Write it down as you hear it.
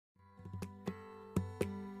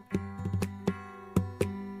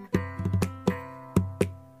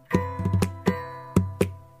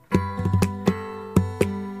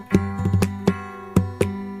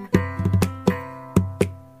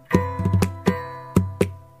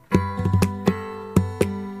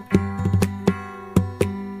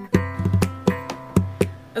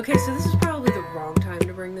Okay, so this is probably the wrong time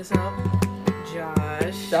to bring this up.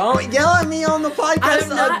 Josh. Don't yell at me on the podcast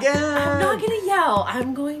again. I'm not going to yell.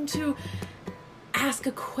 I'm going to ask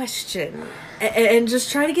a question and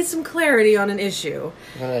just try to get some clarity on an issue.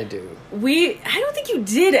 What did I do? I don't think you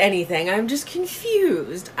did anything. I'm just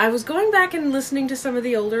confused. I was going back and listening to some of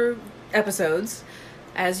the older episodes,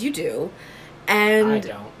 as you do, and I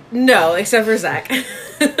don't. No, except for Zach.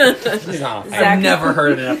 Zach, I've never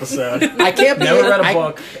heard an episode. I can't Never believe- read a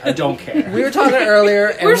book. I don't care. We were talking earlier,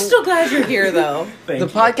 and We're still glad you're here, though. Thank the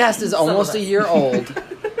you. podcast is almost a year old.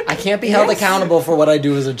 I can't be held accountable for what I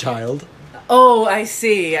do as a child. Oh, I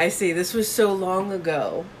see. This was so long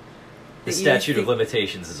ago. The that you statute of think-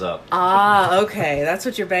 limitations is up. Ah, okay. That's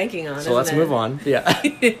what you're banking on. So let's isn't it? move on. Yeah.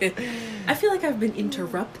 I feel like I've been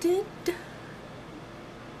interrupted.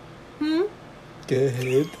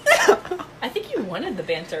 Good. I think you wanted the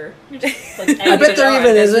banter. You're just, like, I bet there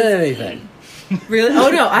even isn't anything. Really? Oh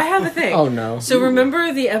no, I have a thing. Oh no. So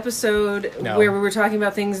remember the episode No. where we were talking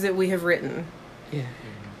about things that we have written? Yeah.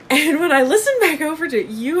 And when I listened back over to it,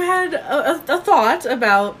 you had a thought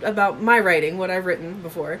about my writing, what I've written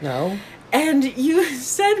before. No. And you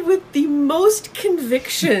said with the most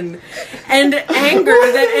conviction and anger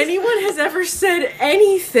that anyone has ever said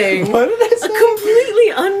anything. What did I say? A completely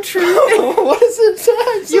untrue thing. What is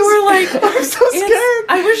it? You were like, I'm so scared.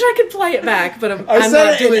 I wish I could play it back, but I'm said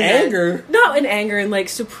not it in doing that. anger. Not in anger, in like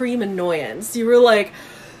supreme annoyance. You were like,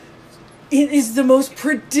 it is the most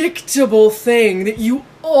predictable thing that you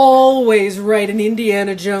always write an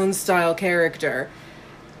Indiana Jones style character.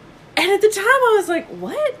 And at the time I was like,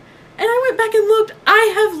 what? And I went back and looked.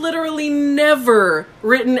 I have literally never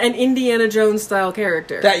written an Indiana Jones style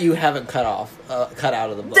character. That you haven't cut out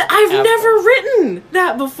of the book. I've Ever. never written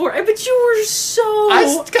that before. But you were so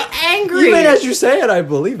angry. Even as you say it, I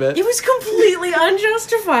believe it. It was completely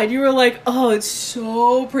unjustified. You were like, oh, it's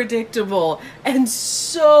so predictable and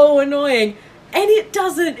so annoying. And it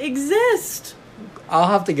doesn't exist. I'll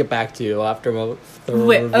have to get back to you after the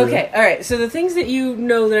Wait, review. okay, alright. So the things that you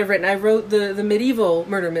know that I've written, I wrote the medieval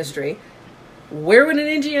murder mystery. Where would an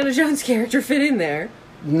Indiana Jones character fit in there?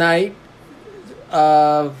 Knight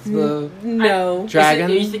of the No. Dragon.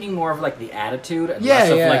 Are you thinking more of like the attitude and Yeah,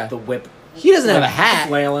 less of yeah. like the whip? He doesn't have a hat.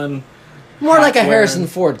 Flailing. More like a hat Harrison wearing.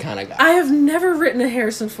 Ford kind of guy. I have never written a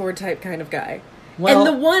Harrison Ford type kind of guy. Well-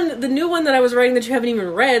 And the new one that I was writing that you haven't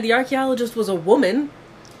even read, the archaeologist was a woman.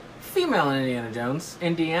 Female in Indiana Jones.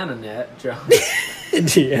 Indiana Net Jones.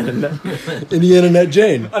 Indiana Net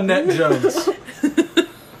Jane. Annette Jones.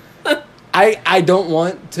 I don't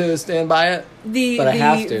want to stand by it. But I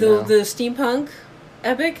have to now. The steampunk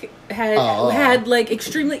epic Oh. had like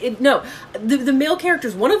extremely the male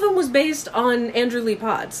characters. One of them was based on Andrew Lee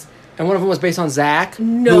Potts. And one of them was based on Zach,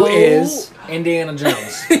 No. who is Indiana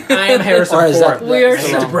Jones. I am Harrison Or is Ford. that- We are I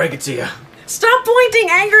hate to break it to you. Stop pointing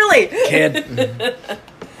angrily. kid.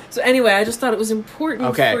 So anyway, I just thought it was important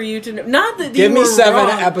Okay. for you to know. Not that Give you me were 7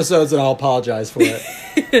 wrong. episodes and I'll apologize for it.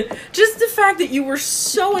 Just the fact that you were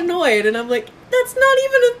so annoyed, and I'm like, that's not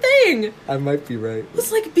even a thing. I might be right.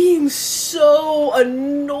 It's like being so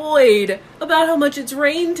annoyed about how much it's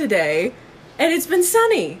rained today, and it's been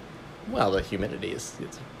sunny. Well, the humidity is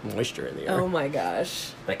it's moisture in the air. Oh my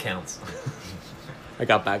gosh. That counts. I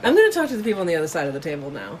got back. I'm going to talk to the people on the other side of the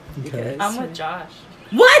table now. Because I'm with Josh.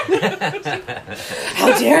 What?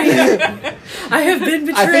 How dare you? I have been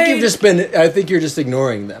betrayed. I think you're just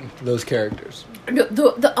ignoring them, those characters. No,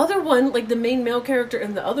 the other one, like the main male character,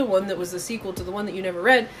 and the other one that was the sequel to the one that you never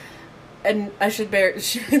read, and I should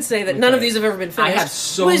say that none of these have ever been I finished. have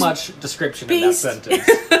so was much description in that based- sentence.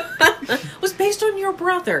 was based on your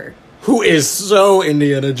brother. Who is so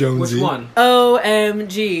Indiana Jonesy? Which one?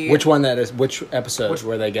 OMG. Which one that is? Which episode Which-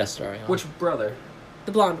 were they guest starring on? Which brother?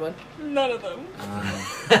 The blonde one. None of them.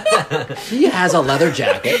 He has a leather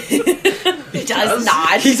jacket. He does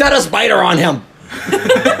not. He's had a spider on him.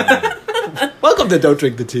 Welcome to Don't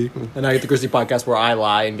Drink the Tea, and I get the Christy podcast where I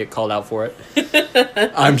lie and get called out for it.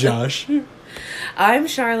 I'm Josh. I'm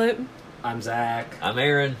Charlotte. I'm Zach. I'm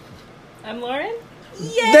Aaron. I'm Lauren.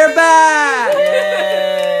 They're back!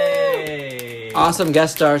 Yay! Awesome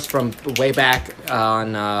guest stars from way back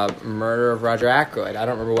on Murder of Roger Ackroyd. I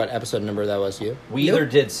don't remember what episode number that was. You? We either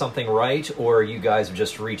did something right, or you guys have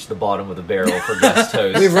just reached the bottom of the barrel for guest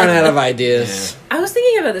hosts. We've run out of ideas. I was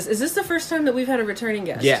thinking about this. Is this the first time that we've had a returning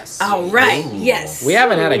guest? Yes. All right. Ooh. Yes. We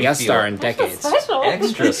haven't had a We guest feel star in decades. Special.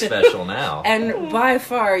 Extra special now. And by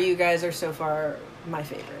far, you guys are so far my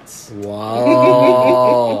favorites. Whoa!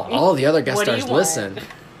 All the other guest What do you stars want?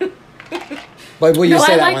 listen. But will you No,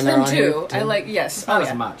 say I that liked when they're them on too. here? I like yes. Not Oh, as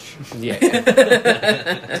yeah. much.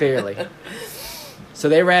 Yeah, clearly. So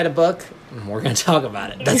they read a book, and we're going to talk about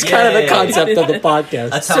it. That's kind of the Yay. concept of the podcast.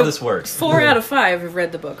 That's how this works. 4 out of 5 have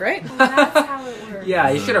read the book, right? Well, that's how it works. Yeah,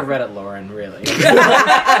 you should have read it, Lauren. Really.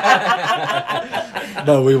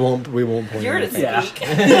 No, we won't point You're it to out.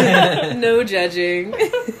 speak. No judging.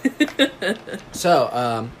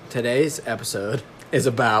 So, today's episode is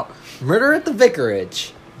about Murder at the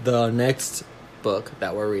Vicarage, the next book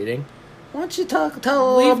that we're reading. Why don't you tell a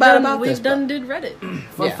little bit about this We've done book? did Reddit.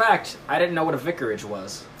 Fun Yeah. fact: I didn't know what a vicarage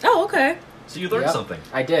was. Oh, okay. So you learned Yep, something.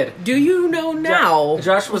 I did. Do you know now?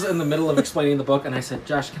 Josh was in the middle of explaining the book, and I said,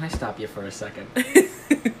 "Josh, can I stop you for a second?"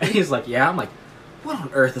 And he's like, "Yeah." I'm like, "What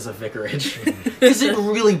on earth is a vicarage?" Because it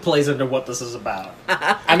really plays into what this is about.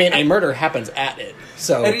 I mean, a murder happens at it.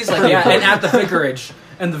 So And he's like, "Yeah," and at the vicarage,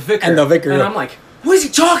 and the vicar, And the vicar. and I'm like, "What is he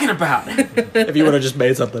talking about?" if you would have just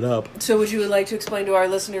made something up. So would you like to explain to our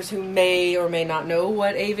listeners who may or may not know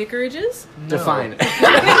what a vicarage is? Define it.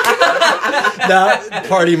 That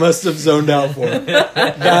party must have zoned out for it.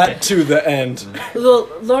 That to the end. Well,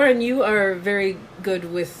 Lauren, you are very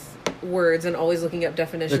good with words and always looking up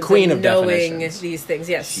definitions. The queen and of knowing definitions. these things.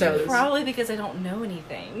 Yes, She so is. Probably because I don't know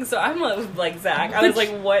anything. So I'm like Zach. I was like,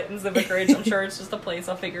 what is the vicarage? I'm sure it's just a place.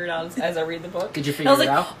 I'll figure it out as I read the book. Did you And I figure was it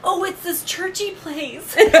like, out? oh, it's this churchy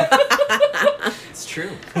place. It's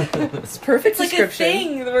true. it's perfect It's like a description.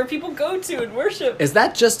 thing where people go to and worship. Is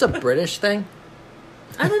that just a British thing?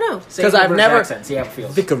 I don't know. Say 'Cause it in I've British never- accent, see how it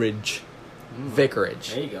feels. Vicarage.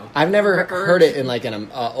 Vicarage. There you go. I've never Vicarage. heard it in like an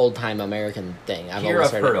old time American thing. I've Here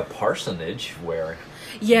always I've heard heard it. a parsonage where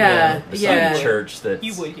Yeah, beside yeah. the church that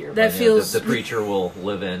You would hear. That feels the preacher will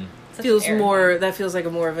live in. Such feels an more. That feels like a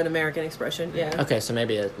more of an American expression. Yeah. Okay, so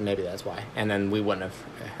maybe that's why. And then we wouldn't have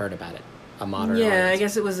heard about it. A modern Yeah, I audience.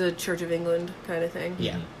 guess it was a Church of England kind of thing.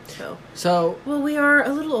 Yeah. So, So well, we are a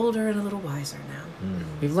little older and a little wiser now.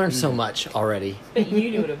 we've learned so much already. But you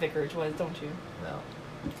knew what a vicarage was, don't you? No.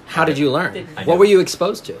 How did you learn? Didn't. I What know. were you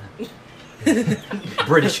exposed to?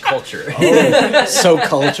 British culture. Oh, so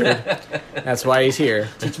cultured. That's why he's here.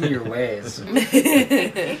 Teach me your ways.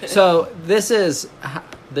 So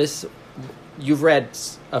this. You've read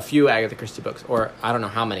a few Agatha Christie books, or I don't know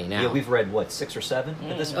how many now. Yeah, we've read what 6 or 7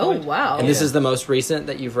 at this Oh point. wow! and this Yeah. is the most recent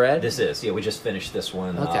that you've read. This is we just finished this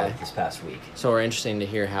one Okay. this past week. So we're interesting to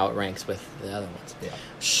hear how it ranks with the other ones. Yeah.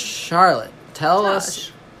 Charlotte, tell Josh.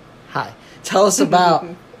 us. Hi. Tell us about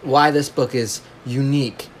why this book is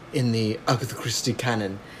unique in the Agatha Christie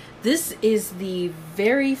canon. This is the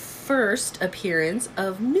very first appearance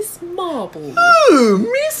of Miss Marple. Ooh,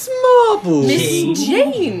 Miss Marple. Miss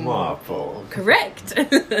Jane Marple. Correct.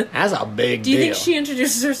 That's a big Do you deal. think she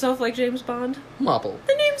introduces herself like James Bond? Marple?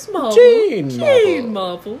 The name's Marple. Jane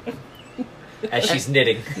Marple. As she's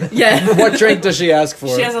knitting. Yeah. What drink does she ask for?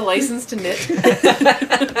 She has a license to knit.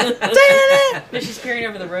 But she's peering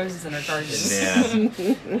over the roses in her garden.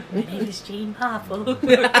 Yeah. My name is Jane Popple.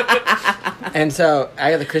 And so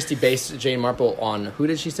Agatha Christie based Jane Marple on who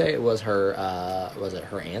did she say it was her? Was it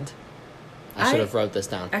her aunt? I should have wrote this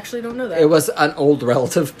down. Actually, don't know that. It was an old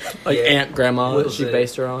relative, like Yeah. aunt, grandma, that Was she it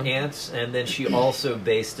based her on. Ants, and then she also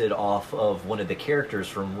based it off of one of the characters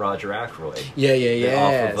from Roger Ackroyd. Yeah,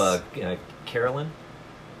 yeah, Off of Carolyn.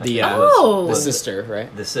 I The think it Oh. the was sister,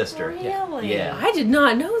 right? the sister. Really? Yeah. I did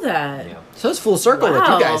not know that. Yeah. So it's full circle with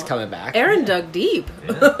Wow. you guys coming back. Aaron dug deep.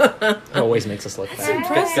 Yeah. It always makes us look That's bad.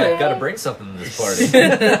 impressive. Got to bring something to this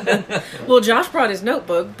party. Well, Josh brought his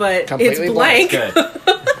notebook, but Completely it's blank. blank.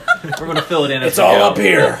 Good. We're gonna fill it in. It's as we all go. up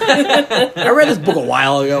here. I read this book a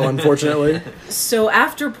while ago, unfortunately. So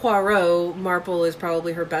after Poirot, Marple is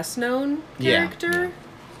probably her best known Yeah. character.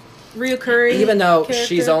 Reoccurring. Even though character.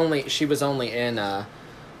 she was only in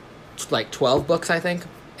like 12 books, I think,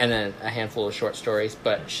 and then a handful of short stories,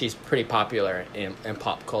 but she's pretty popular in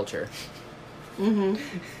pop culture.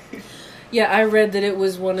 Yeah, I read that it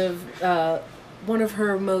was one of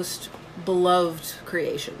her most beloved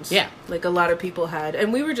creations. Yeah. Like a lot of people had,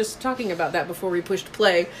 and we were just talking about that before we pushed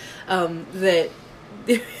play. That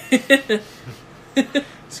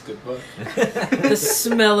It's a good book. the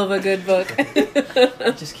smell of a good book.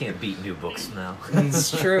 I just can't beat new books now.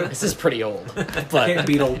 It's true. This is pretty old, but Can't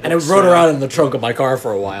beat old and I books, rode so- around in the trunk of my car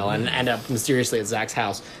for a while and ended up mysteriously at Zach's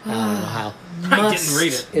house. I don't know how. I didn't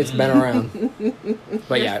read it. It's been around.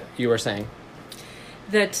 But yeah, you were saying.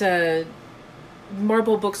 That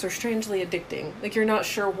Marple books are strangely addicting. Like you're not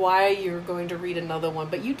sure why you're going to read another one,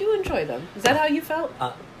 but you do enjoy them. Is that how you felt?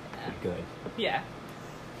 Good. Yeah.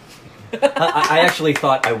 I actually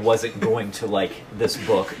thought I wasn't going to like this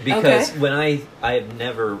book because Okay. when I had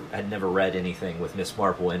never read anything with Miss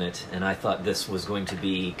Marple in it, and I thought this was going to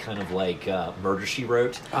be kind of like Murder She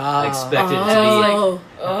Wrote. I expected it to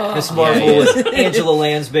be Miss Marple Yeah, with Angela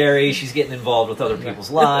Lansbury. She's getting involved with other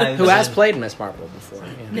people's lives. Who has and- played Miss Marple before?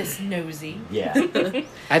 Yeah. Miss Nosy. Yeah,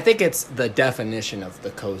 I think it's the definition of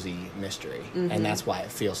the cozy mystery, and that's why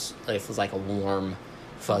it feels like a warm,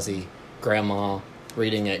 fuzzy grandma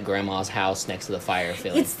reading at grandma's house next to the fire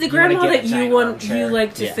feeling. It's the You wanna grandma get a that you giant want. armchair. You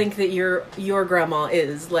like to Yeah. think that your grandma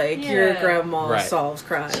is like your Yeah. grandma Right. solves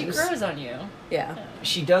crimes. She grows on you. Yeah.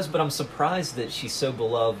 she does, but I'm surprised that she's so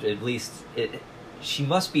beloved. At least she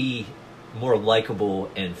must be more likable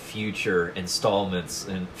in future installments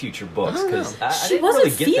and future books I don't because know. I She didn't wasn't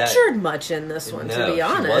really get that. featured much in this one, No, to be she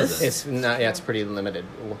honest. wasn't. It's not. Yeah, it's pretty limited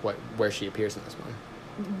where she appears in this one.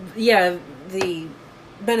 Yeah, the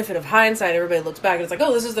benefit of hindsight, everybody looks back and it's like,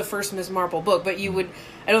 oh, this is the first Miss Marple book. But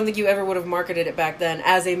I don't think you ever would have marketed it back then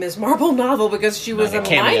as a Miss Marple novel because she was Not a a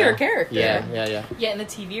cameo. minor character. Yeah. Yeah, in the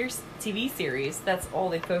TV series, that's all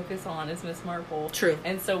they focus on is Miss Marple. True.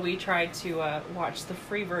 And so we tried to watch the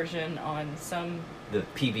free version on some The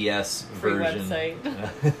PBS free version.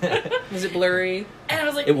 website. Was it blurry? And I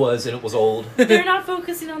was like, It was, and it was old. they're not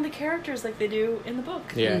focusing on the characters like they do in the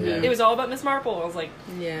book. Yeah, Mhm. yeah. It was all about Miss Marple. I was like,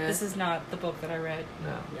 Yeah. this is not the book that I read.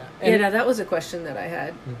 No. Yeah, no, that was a question that I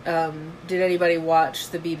had. Did anybody watch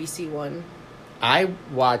the BBC one? I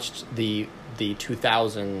watched the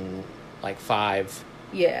 2005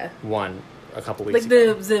 Yeah. one a couple weeks Like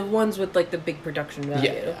ago. the ones with like the big production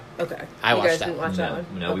value. Yeah. Okay. I you watched guys that didn't watch one. that No, one?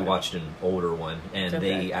 no, we Okay. watched an older one, and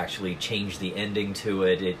Okay. they actually changed the ending to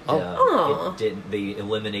it. Aw. It didn't. They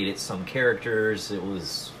eliminated some characters. It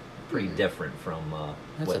was pretty different from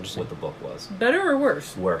That's what interesting. the book was. Better or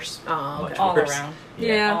worse? Worse. Oh, okay. Much All worse. around.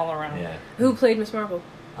 Yeah. All around. Yeah. Who played Miss Marple?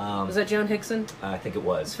 Um, Was that Joan Hickson? I think it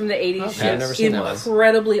was. From the 80s? Okay, She's I've never seen that one.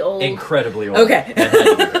 incredibly old. Incredibly old. Okay.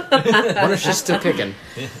 I wonder if she's still kicking.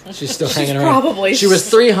 She's still hanging around. probably- She was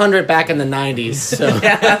 300 back in the 90s. So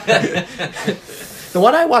the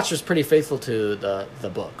one I watched was pretty faithful to the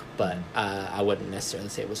book, but I wouldn't necessarily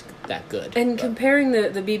say it was that good. And But- comparing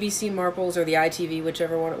the BBC Marples or the ITV,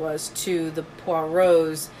 whichever one it was, to the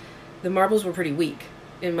Poirots, the Marples were pretty weak,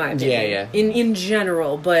 in my opinion. Yeah. In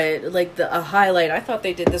general, but like a highlight, I thought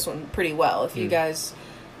they did this one pretty well. If you guys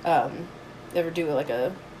ever do like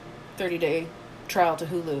a 30-day trial to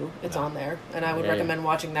Hulu, it's on there, and I would Yeah. recommend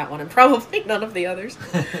watching that one and probably none of the others.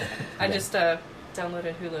 I just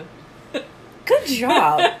downloaded Hulu. Good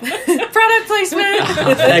job, product placement.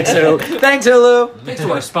 Thanks, Hulu. Thanks, Hulu. Thanks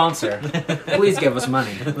to our sponsor. Please give us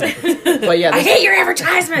money. But yeah, I this, hate your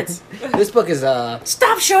advertisements. this book is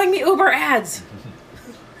Stop showing me Uber ads.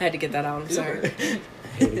 I had to get that out. I'm sorry.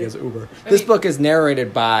 Uber. This book is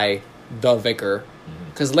narrated by the vicar,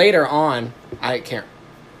 because later on, I can't.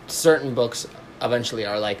 Certain books eventually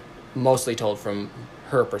are like mostly told from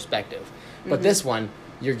her perspective, but this one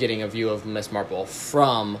you're getting a view of Miss Marple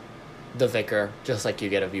from the vicar, just like you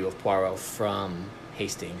get a view of Poirot from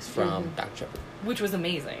Hastings, from Dr. Shepard. Which was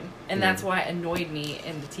amazing. And that's why it annoyed me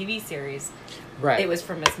in the TV series. Right. It was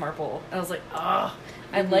from Miss Marple. And I was like, oh,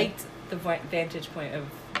 I liked the vantage point of,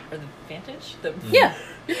 or the vantage? The, Yeah,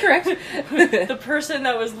 you're correct. the person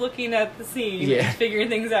that was looking at the scene, Yeah. figuring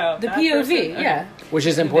things out. The That POV, person? Okay. yeah. Which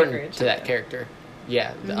is The important vicarage, to that yeah. character.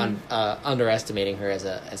 Yeah, underestimating her as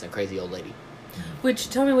a crazy old lady. Which,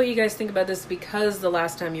 tell me what you guys think about this, because the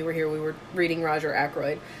last time you were here we were reading Roger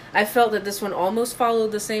Ackroyd. I felt that this one almost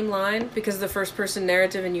followed the same line, because of the first-person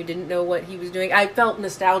narrative and you didn't know what he was doing. I felt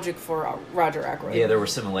nostalgic for Roger Ackroyd. Yeah, there were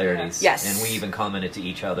similarities. Yes. And we even commented to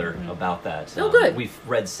each other about that. Oh, good. We've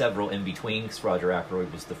read several in between, because Roger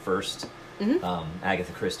Ackroyd was the first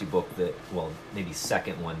Agatha Christie book that, well, maybe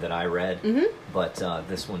second one that I read. But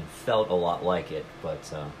this one felt a lot like it,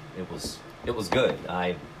 but it was good.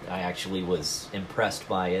 I actually was impressed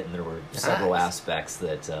by it, and there were several Nice. aspects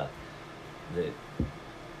that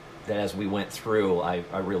as we went through, I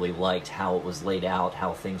really liked how it was laid out,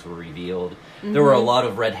 how things were revealed. There were a lot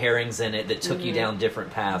of red herrings in it that took you down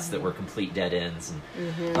different paths that were complete dead ends.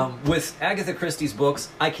 And, with Agatha Christie's books,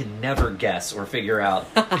 I can never guess or figure out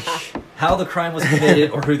how the crime was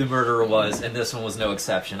committed or who the murderer was, and this one was no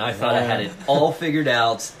exception. I thought I had it all figured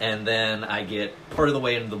out, and then I get part of the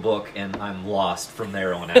way into the book, and I'm lost from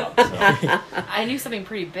there on out. So. I knew something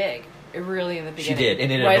pretty big, really, in the She beginning. did,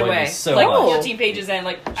 and it right annoyed me away. so like much. 14 pages in,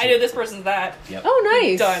 like, I know this person's that. Yep. Oh,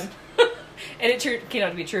 nice. Done. And it came out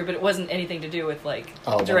to be true, but it wasn't anything to do with, like,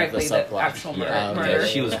 one of the directly the subplots. actual murder. Yeah, okay. murder.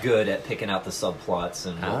 she was good at picking out the subplots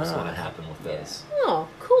and what was Ah. going to happen with those. Oh,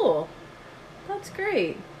 cool. That's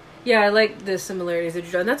great. Yeah, I like the similarities that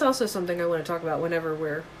you draw, and that's also something I want to talk about whenever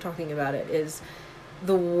we're talking about it. Is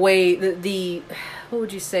the way the what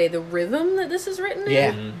would you say, the rhythm that this is written in?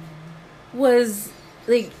 Yeah. Was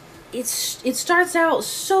like it starts out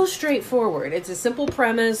so straightforward. It's a simple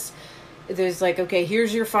premise. There's like, okay,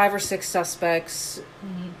 here's your 5 or 6 suspects.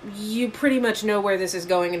 You pretty much know where this is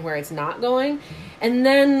going and where it's not going. And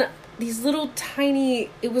then these little tiny,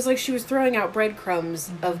 it was like she was throwing out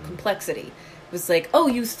breadcrumbs of complexity. It was like, oh,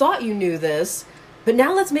 you thought you knew this, but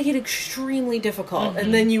now let's make it extremely difficult.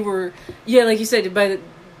 And then you were, like you said, by the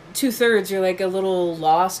 2/3 you're like a little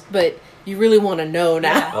lost, but you really want to know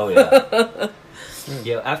now. Oh, yeah.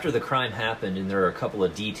 Yeah, after the crime happened, and there are a couple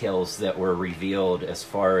of details that were revealed as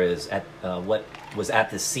far as at what was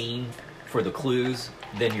at the scene for the clues,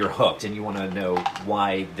 then you're hooked, and you want to know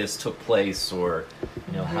why this took place, or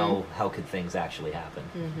how could things actually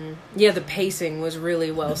happen. Yeah, the pacing was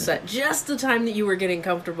really well set. Just the time that you were getting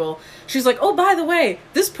comfortable, she's like, oh, by the way,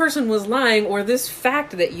 this person was lying, or this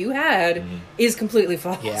fact that you had is completely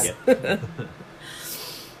false. Yeah.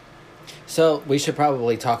 So we should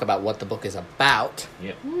probably talk about what the book is about.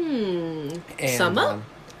 Yep. And, Summer?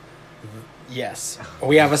 Yes.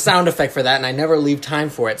 We have a sound effect for that, and I never leave time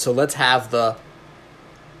for it, so let's have the...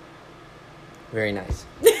 Very nice.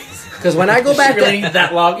 Because when I go back really need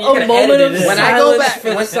that long. A moment of When I go silence back-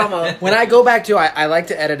 for the summer. when I go back to, I like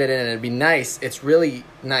to edit it in, and it'd be nice. It's really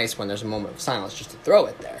nice when there's a moment of silence just to throw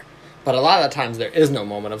it there. But a lot of the times there is no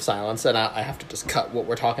moment of silence, and I have to just cut what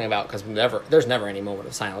we're talking about because there's never any moment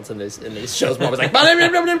of silence in these shows. Where I was like,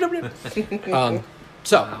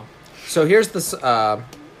 so here's the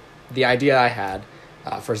idea I had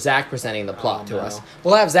for Zach presenting the plot to us.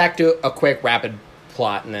 We'll have Zach do a quick, rapid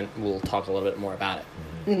plot, and then we'll talk a little bit more about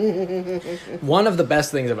it. One of the best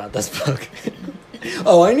things about this book.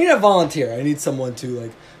 Oh, I need a volunteer. I need someone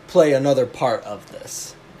to play another part of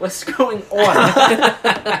this. What's going on?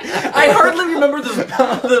 I hardly remember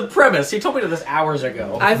the premise. He told me this hours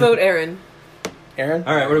ago. I vote Aaron. Aaron?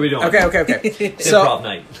 All right, what are we doing? Okay. Improv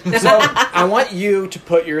night. So I want you to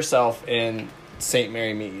put yourself in St.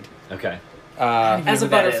 Mary Mead. Okay. As a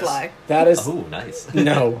who that is. butterfly. That is... Oh, nice.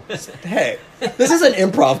 No. Hey, this is an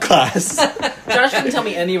improv class. Josh didn't tell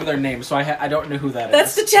me any of their names, so I don't know who that is.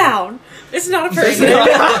 That's the town. It's not a person.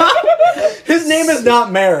 His name is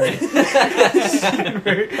not Mary.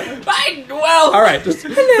 Well, All right, just...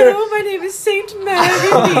 Hello, my name is Saint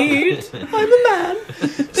Mary Mead. I'm a man.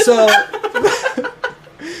 So,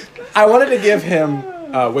 I wanted to give him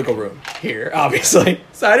wiggle room here, obviously.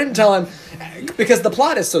 So I didn't tell him, because the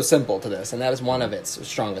plot is so simple to this, and that is one of its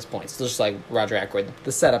strongest points. Just like Roger Ackroyd,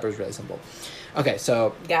 the setup is really simple. Okay,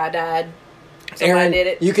 so Guy died. Aaron, did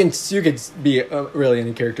it. you could be really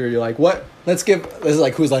any character you like. What? Let's give... This is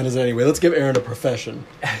like, whose line is it anyway? Let's give Aaron a profession.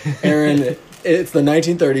 Aaron, it's the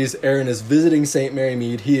 1930s. Aaron is visiting St. Mary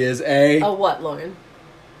Mead. He is a... A what, Lauren?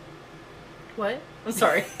 What? I'm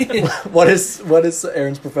sorry. What is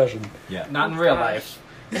Aaron's profession? Yeah. not in real life.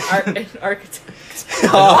 An architect. Architect.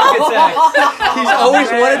 He's always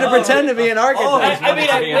wanted to pretend to be an architect. I mean,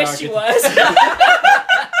 I wish he was.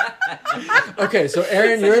 Okay, so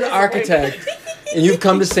Aaron, you're an architect, and you've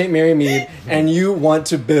come to St. Mary Mead, and you want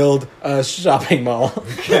to build a shopping mall.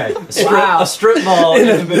 Okay. A strip mall in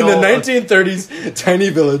the middle. In the 1930s, tiny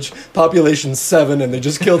village, population 7, and they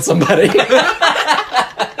just killed somebody.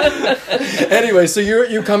 Anyway, so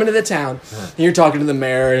you come into the town, and you're talking to the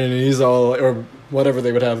mayor, and he's all... or whatever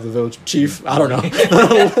they would have, the village chief, I don't know,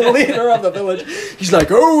 leader of the village. He's like,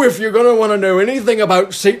 oh, if you're going to want to know anything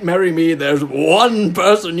about St. Mary Mead, there's one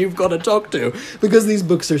person you've got to talk to. Because these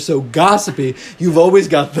books are so gossipy, you've always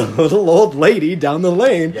got the little old lady down the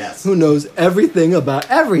lane who knows everything about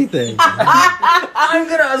everything. I'm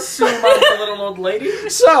gonna assume I'm the little old lady.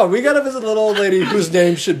 So, we got to visit a little old lady whose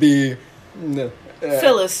name should be...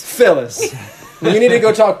 Phyllis. Phyllis. We need to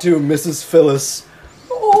go talk to Mrs. Phyllis.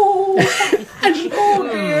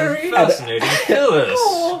 Fascinating. Phyllis.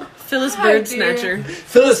 Phyllis Bird Snatcher.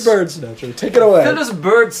 Phyllis Bird Snatcher. Take it away. Phyllis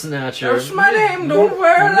Bird Snatcher. That's my name. Don't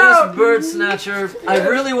wear it out. Miss Bird Snatcher, I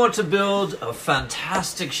really want to build a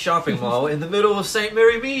fantastic shopping mall in the middle of St.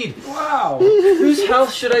 Mary Mead. Wow. Whose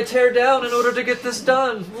house should I tear down in order to get this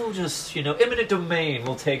done? We'll just, eminent domain.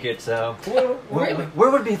 We'll take it. Where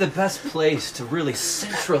would be the best place to really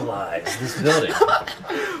centralize this building?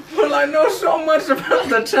 Well, I know so much about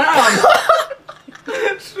the town.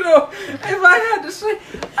 So, if I had to say,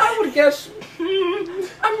 I would guess,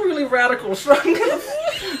 I'm really radical, so I'm gonna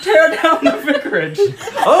tear down the vicarage.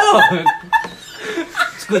 Oh!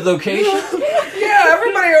 It's a good location. Yeah,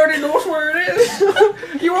 everybody already knows where it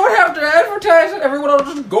is. You won't have to advertise it. Everyone will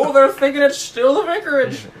just go there thinking it's still the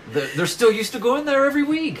vicarage. They're still used to going there every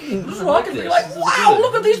week. So I can be like, wow,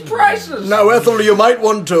 look at these prices. Now, Ethel, you might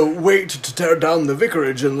want to wait to tear down the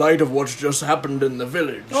vicarage in light of what's just happened in the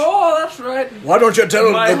village. Oh, that's right. Why don't you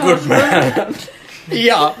tell My the good man?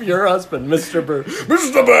 Yeah, your husband, Mr. Bird.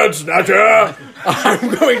 Mr. Bird Snatcher, I'm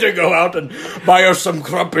going to go out and buy us some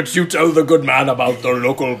crumpets. You tell the good man about the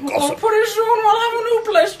local Well, gossip. pretty soon we'll have a new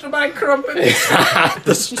place to buy crumpets.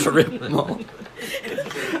 The strip mall.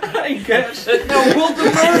 I guess. Now, will the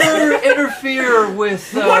murder interfere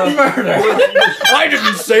with... What murder? I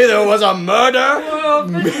didn't say there was a murder.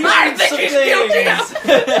 I think he's guilty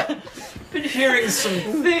now. Been hearing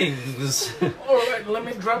some things. All right, let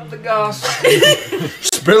me drop the gas.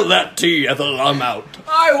 Spill that tea, Ethel. I'm out.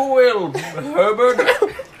 I will, Herbert.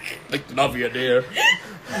 I love you, dear.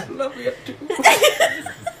 Love you too.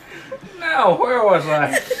 Now, where was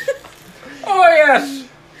I? Oh, yes.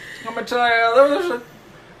 Let me tell you, there was a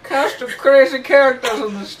cast of crazy characters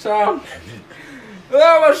in this town.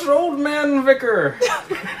 There was Old Man Vicar.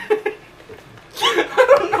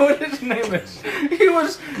 I don't know what his name is.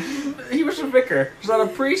 He was a vicar. Is that a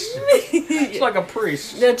priest? It's like a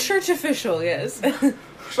priest. The church official, yes.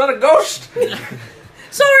 Is that a ghost?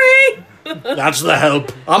 Sorry! That's the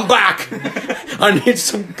help. I'm back.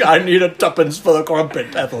 I need a tuppence for the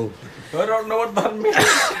crumpet, Ethel. I don't know what that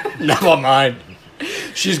means. Never mind.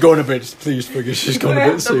 She's going to bed. Please forget she's going I to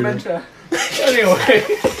have bed soon. dementia. Anyway.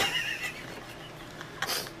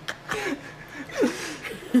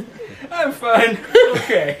 I'm fine.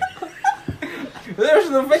 Okay. There's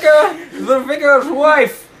the vicar's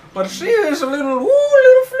wife. But she is a little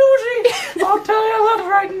floozy. I'll tell you that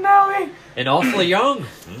right now, eh? And awfully young.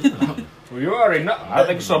 Well, you already know. I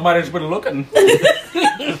think somebody's been looking.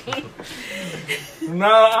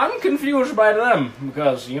 No, I'm confused by them.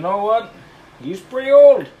 Because, you know what? He's pretty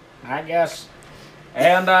old, I guess.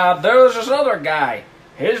 And there was this other guy.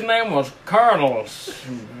 His name was Colonel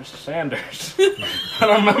Sanders. I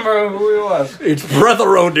don't remember who he was. It's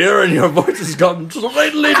Brother O'Dear, and your voice has gotten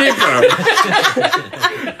slightly deeper.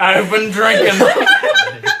 I've been drinking.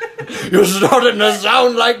 You're starting to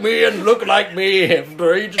sound like me and look like me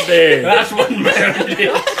after each day. That's what married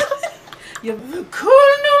is. You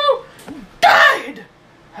Colonel died.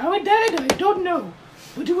 How he died, I don't know.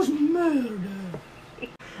 But he was murdered.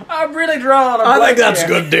 I'm really drawing a I blank think that's here.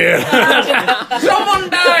 good, dear. Someone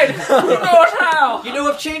died. Who knows how? You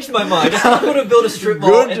know, I've changed my mind. I'm going to build a strip mall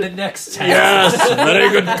Good. in the next town. Yes, very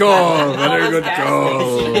good call. Very good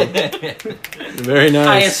call. Very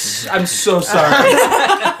nice. I'm so sorry.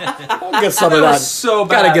 I'll get some of that. so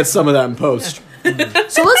bad. Gotta get some of that in post.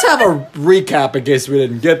 So let's have a recap in case we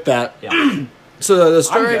didn't get that. Yeah. So the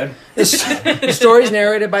story, good. The story is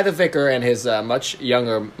narrated by the vicar and his much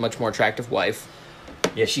younger, much more attractive wife.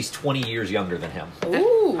 Yeah, she's 20 years younger than him.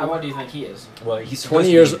 Ooh. How old do you think he is? Well, he's 20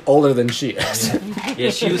 years older than she is. Yeah,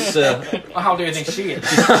 she was. How old do you think she is?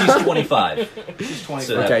 She's 25. She's 25.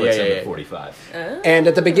 So that Okay, puts yeah, him yeah, at yeah. 45. And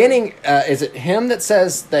at the beginning, is it him that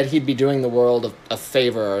says that he'd be doing the world a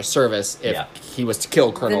favor or a service if Yeah. he was to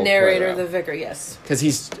kill Colonel The narrator, the vicar, yes. Because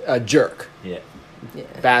he's a jerk. Yeah. Yeah.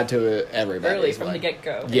 Bad to everybody. Early is from what- the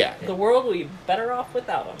get-go. Yeah. The world will be better off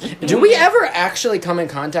without him. Do we ever actually come in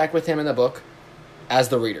contact with him in the book as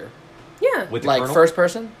the reader? Yeah. With the Like Colonel? first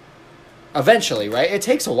person? Eventually, right? It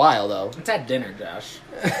takes a while, though. It's at dinner, Josh.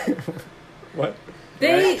 What? He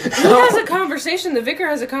has a conversation, the vicar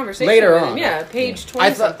has a conversation Later with on. him. Yeah, page 20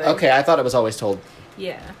 I thought. something. Okay, I thought it was always told.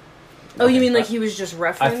 Yeah. Oh, you mean like he was just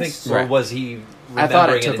referenced? I think, or Right. was he I thought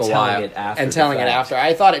it remembering took and a telling while. it after And the telling it fact? after.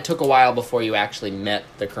 I thought it took a while before you actually met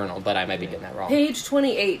the Colonel, but I might be getting that wrong. Page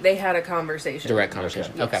 28, they had a conversation. Direct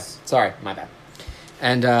conversation. Okay. Okay. Yes. Sorry, my bad.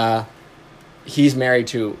 And he's married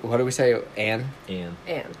to, what do we say, Anne? And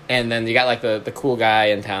And And then you got like the cool guy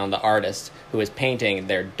in town, the artist, who is painting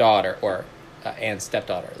their daughter, or Anne's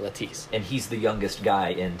stepdaughter, Latisse. and he's the youngest guy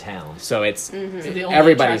in town. So it's The only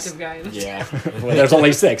Everybody's- attractive guy in the Yeah. well, there's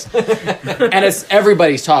only 6, and it's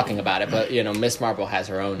everybody's talking about it. But Miss Marple has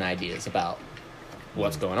her own ideas about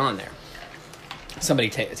what's going on there. Somebody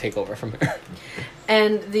take over from her.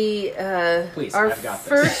 And the Please, our I've got this.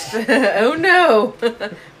 first oh no.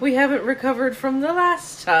 We haven't recovered from the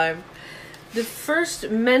last time. The first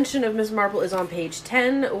mention of Miss Marple is on page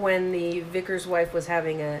 10 when the vicar's wife was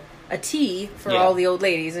having a tea for Yeah. all the old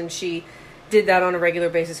ladies, and she did that on a regular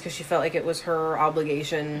basis because she felt like it was her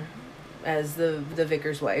obligation as the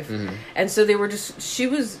vicar's wife. And so they were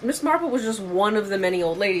Miss Marple was just one of the many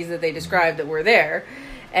old ladies that they described that were there.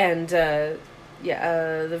 And the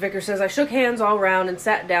vicar says, I shook hands all round and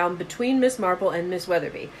sat down between Miss Marple and Miss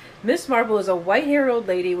Weatherby. Miss Marple is a white-haired old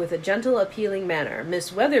lady with a gentle, appealing manner.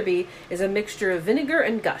 Miss Weatherby is a mixture of vinegar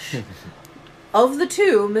and gush. of the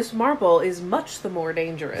two, Miss Marple is much the more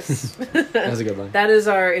dangerous. That was a good one. That is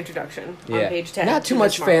our introduction on page 10. Not too to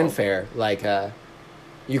much Miss Marple. fanfare. Like,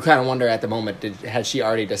 you kind of wonder at the moment, had she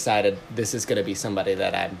already decided this is going to be somebody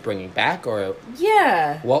that I'm bringing back, or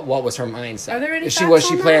Yeah. what was her mindset? Are there any was facts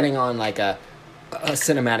she on that? planning on like a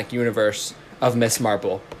cinematic universe of Miss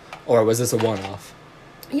Marple, or was this a one-off?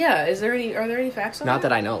 Yeah. Are there any facts on Not that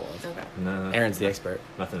that? I know of. Okay. No, Aaron's the expert.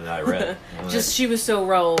 nothing that I read. Just she was so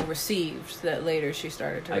well received that later she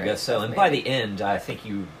started to I write guess so. stuff, And by maybe. the end, I think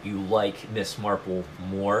you like Miss Marple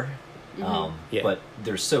more. Yeah. But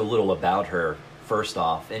there's so little about her, first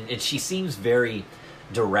off. And she seems very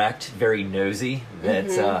direct, very nosy.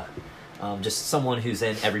 That just someone who's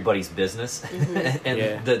in everybady's business. And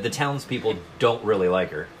Yeah. the townspeople don't really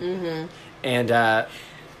like her. And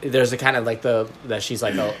there's a kind of like that she's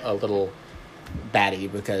like a little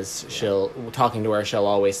baddie, because talking to her, she'll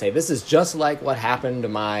always say, this is just like what happened to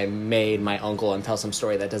my maid, my uncle, and tell some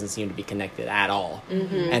story that doesn't seem to be connected at all.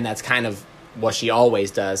 And that's kind of what she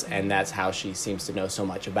always does, and that's how she seems to know so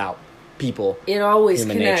much about people. It always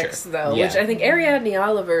Human connects, nature. though, Yeah. which I think Ariadne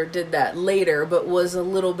Oliver did that later, but was a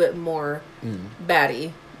little bit more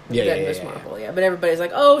batty Yeah, than yeah, Miss yeah, Marple. Yeah, but everybody's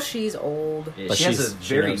like, oh, she's old. But She has a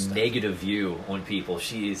she very knows stuff. negative view on people.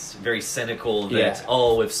 She's very cynical that,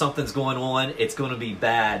 Yeah. if something's going on, it's going to be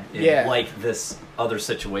bad. And Yeah. like this other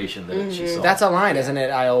situation that she saw. That's a line, isn't it?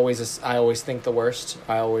 I always think the worst.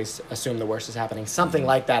 I always assume the worst is happening. Something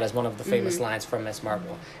like that is one of the famous lines from Miss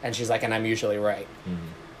Marple. And she's like, and I'm usually right.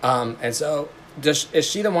 And so, is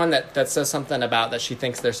she the one that says something about that she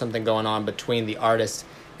thinks there's something going on between the artist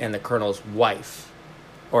and the colonel's wife?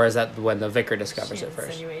 Or is that when the vicar discovers She it first?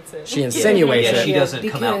 insinuates it. She insinuates yeah, it. she Yeah, doesn't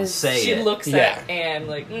come out and because say She it. looks Yeah. at Anne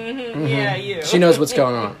like, yeah, you. She knows what's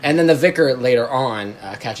going on. And then the vicar later on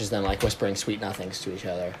catches them like whispering sweet nothings to each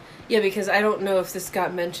other. Yeah, because I don't know if this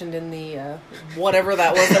got mentioned in the whatever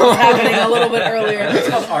that was happening a little bit earlier.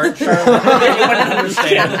 Art charm. You wouldn't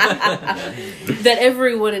understand. That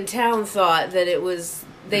everyone in town thought that it was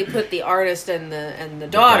they put the artist and the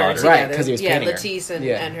daughter daughter. together. Right, 'cause he was yeah, painting her. Latisse and,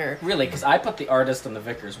 Yeah. and her. Really, because I put the artist and the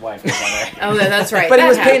vicar's wife together. Oh, that's right. But he that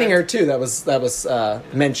was painting happened. her too. That was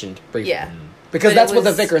mentioned briefly. Yeah. Because But that's it what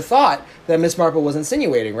the was- vicar thought that Miss Marple was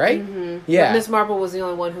insinuating, right? Yeah. But Miss Marple was the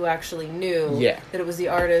only one who actually knew Yeah. that it was the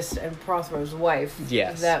artist and Prothero's wife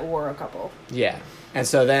Yes. that were a couple. Yeah. And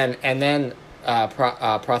so then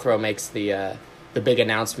Prothero makes the big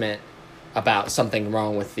announcement about something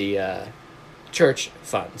wrong with the church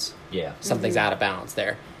funds. Yeah. Something's out of balance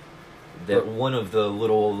there. That one of the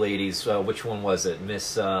little old ladies, which one was it?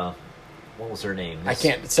 Miss, what was her name? I Miss,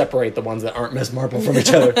 can't separate the ones that aren't Miss Marple from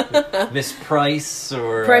each other. Miss Price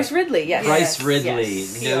or Price Ridley, yes. Bryce Yes, Ridley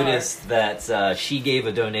yes. noticed that she gave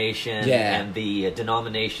a donation, Yeah. and the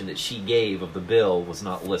denomination that she gave of the bill was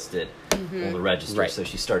not listed on the register. Right. So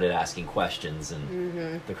she started asking questions,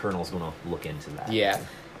 and the colonel's going to look into that. Yeah.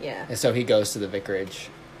 Yeah. And so he goes to the vicarage.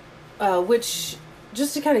 Which,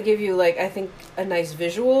 just to kind of give you, like, I think a nice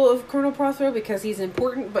visual of Colonel Prothero, because he's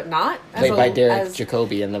important but not. Played by Derek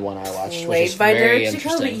Jacobi in the one I watched, which Played is by very Derek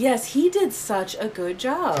interesting. Jacobi. Yes, he did such a good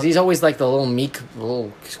job. 'Cause he's always like the little meek,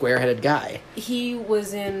 little square-headed guy. He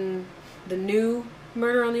was in the new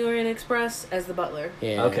Murder on the Orient Express as the butler.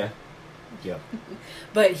 Yeah. Okay. Yeah.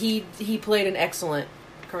 But he played an excellent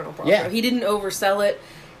Colonel Prothero. Yeah. He didn't oversell it.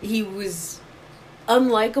 He was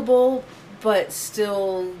unlikable, but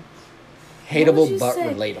still What would Hateable you but say?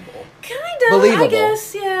 relatable. kind of, Believable. I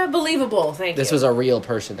guess. Yeah, believable. Thank you. This was a real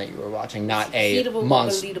person that you were watching, not a Hateable,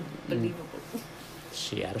 monster. believable.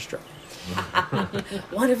 She had a stroke.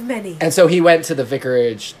 One of many. And so he went to the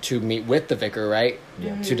vicarage to meet with the vicar, right?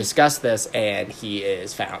 Yeah. Mm-hmm. To discuss this, and he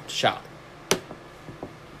is found shot.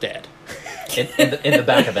 Dead. In the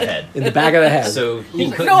back of the head. In the back of the head. So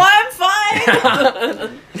he couldn't. No, I'm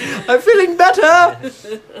fine. I'm feeling better!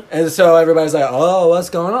 And so everybody's like, oh, what's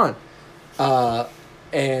going on?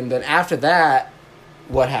 And then after that,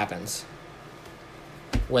 what happens?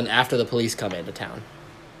 After the police come into town.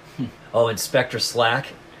 Oh, Inspector Slack.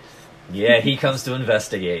 Yeah, he comes to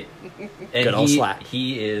investigate. And Good old Slack.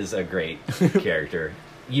 He is a great character.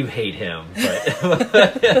 You hate him,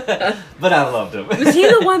 but but I loved him. Was he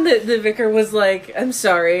the one that the vicar was like, I'm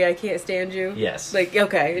sorry, I can't stand you? Yes. Like,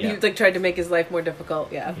 okay. And Yeah. he like tried to make his life more difficult.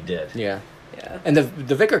 Yeah. He did. Yeah. Yeah. And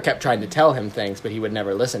the vicar kept trying to tell him things, but he would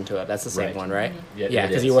never listen to it. That's the same Right. one, right? Yeah, Yeah, it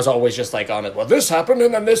because he is. was always just like on it. Well, this happened,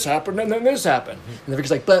 and then this happened, and then this happened. And the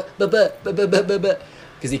vicar's like, but,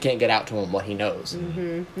 because he can't get out to him what he knows.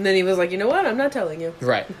 And then he was like, you know what? I'm not telling you.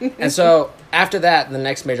 Right. And so after that, the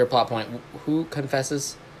next major plot point: who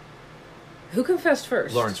confesses? Who confessed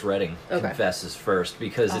first? Lawrence Redding Okay. confesses first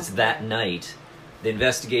because it's that night the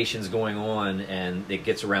investigation's going on, and it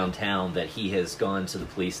gets around town that he has gone to the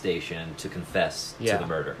police station to confess Yeah. to the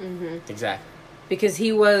murder. Exactly. Because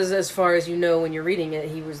he was, as far as you know when you're reading it,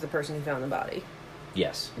 he was the person who found the body.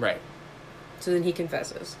 Yes. Right. So then he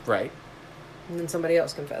confesses. Right. And then somebody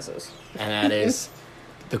else confesses. And that is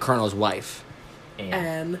the colonel's wife.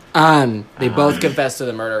 And They both confess to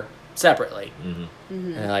the murder separately. Mhm.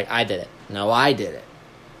 And they're like, I did it. No, I did it.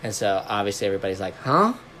 And so obviously everybody's like,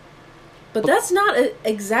 huh? But that's not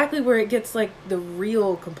exactly where it gets, like, the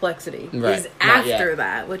real complexity. Right. Is Not yet. after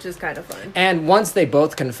that, which is kind of fun. And once they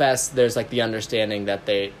both confess, there's like the understanding that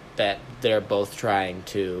they're both trying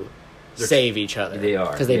to save each other. They are,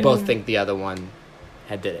 because they yeah. both think the other one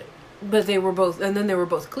had did it. But they were both, and then they were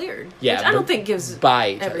both cleared. Yeah, which I don't but think gives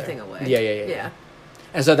by each everything other. away. Yeah.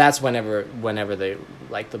 And so that's whenever they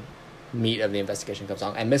like the meat of the investigation comes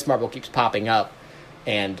on, and Miss Marple keeps popping up,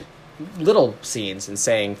 and little scenes and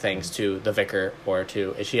saying things to the vicar or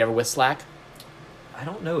to, is she ever with Slack? I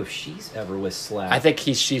don't know if she's ever with Slack. I think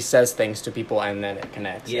she says things to people and then it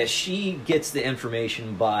connects. Yeah, she gets the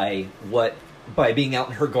information by being out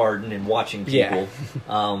in her garden and watching people.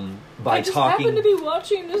 Yeah. By I just talking. happened to be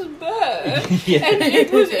watching this bird, Yeah. and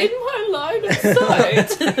it was in my line of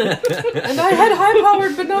sight. And I had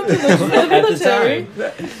high-powered binoculars for the At the military.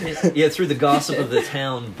 time. Yeah, through the gossip of the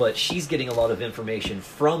town, but she's getting a lot of information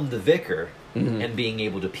from the vicar and being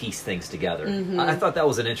able to piece things together. I thought that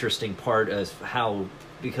was an interesting part of how,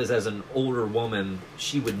 because as an older woman,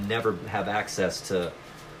 she would never have access to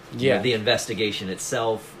you know, the investigation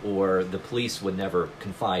itself, or the police would never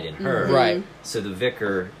confide in her. Right. So the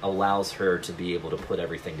vicar allows her to be able to put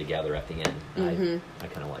everything together at the end. I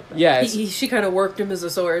kind of like that. Yeah, She kind of worked him as a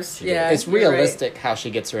source. She did. Yeah, it's you're right. realistic how she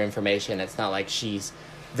gets her information. It's not like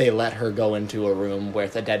they let her go into a room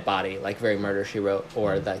with a dead body, like very Murder, She Wrote,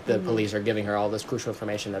 or that the police are giving her all this crucial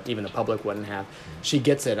information that even the public wouldn't have. She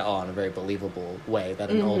gets it all in a very believable way that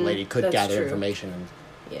an old lady could That's gather true. information and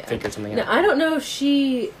Yeah. figure something Now, out. I don't know if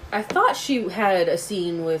I thought she had a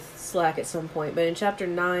scene with Slack at some point, but in chapter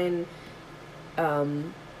 9,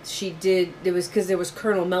 she did, it was because there was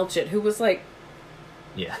Colonel Melchett, who was like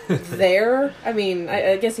Yeah. there. I mean,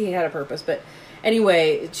 I guess he had a purpose, but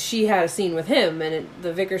anyway, she had a scene with him, and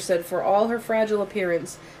the vicar said, for all her fragile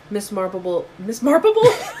appearance, Miss Marple? Quite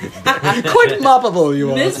moppable,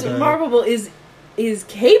 you are. Miss Marple is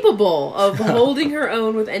capable of holding her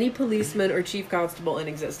own with any policeman or chief constable in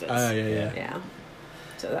existence. Yeah.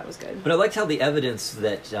 So that was good. But I liked how the evidence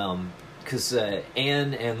that, because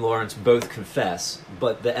Anne and Lawrence both confess,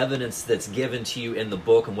 but the evidence that's given to you in the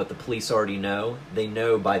book and what the police already know, they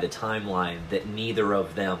know by the timeline that neither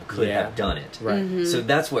of them could have done it. Right. So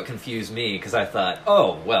that's what confused me, because I thought,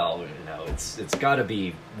 oh, well, you know, it's got to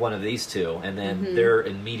be one of these two, and then they're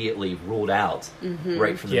immediately ruled out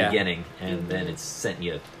right from the beginning, and then it's sent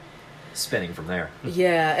you spinning from there.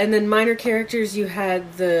 Yeah, and then minor characters, you had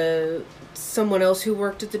someone else who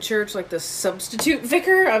worked at the church, like the substitute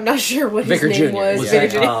vicar. I'm not sure what Vicar his name Jr. was. Was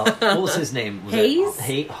Vicar that, Jr. what was his name? Was Hayes?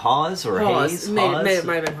 It Hawes or Hawes. Hayes? Might Hawes? have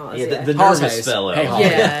been Hawes, Yeah, yeah. the Hawes nervous Hayes. fellow. Hey, Haw.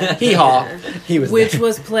 Yeah. He Haw. He was Which there.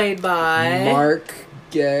 was played by Mark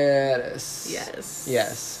Gatiss. Yes.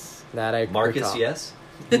 Yes. That I Marcus, recall. yes?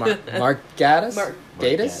 Mark Gatiss? Mark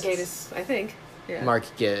Gatiss? Gatiss, I think. Yeah. Marky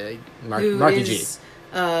G.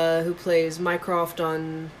 Who plays Mycroft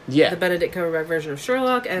on Yeah. the Benedict Cumberbatch version of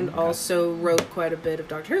Sherlock, and also wrote quite a bit of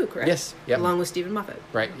Doctor Who, correct? Yes. Yep. Along with Stephen Moffat.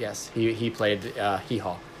 Right, yes. He played Hee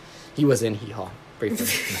Haw. He was in Hee Haw briefly.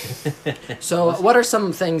 So, what are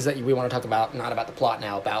some things that we want to talk about, not about the plot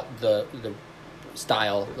now, about the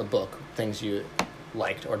style, the book, things you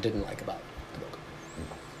liked or didn't like about the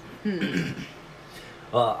book?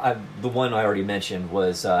 The one I already mentioned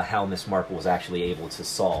was how Miss Marple was actually able to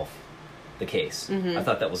solve the case. I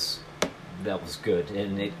thought that was good,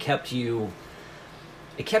 and it kept you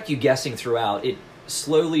guessing throughout. It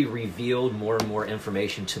slowly revealed more and more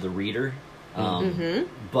information to the reader,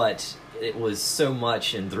 but it was so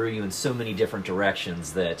much and threw you in so many different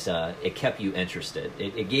directions that it kept you interested.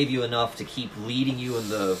 It gave you enough to keep leading you in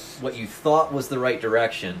what you thought was the right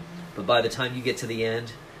direction, but by the time you get to the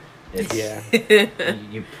end,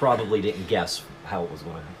 you probably didn't guess how it was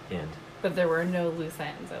going to end. But there were no loose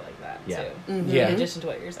ends. I like that Yeah. too. Yeah. In addition to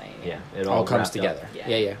what you're saying. Yeah, it All comes wrapped up. together.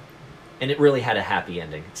 Yeah. Yeah. And it really had a happy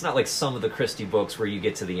ending. It's not like some of the Christie books where you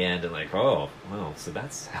get to the end and like, oh, well, so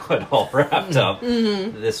that's how it all wrapped up.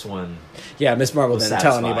 This one, Yeah, Miss Marple Was didn't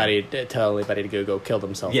tell satisfying. anybody to go kill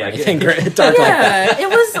themselves Yeah, or anything yeah. dark like that. Yeah, it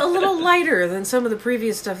was a little lighter than some of the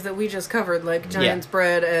previous stuff that we just covered, like Giant's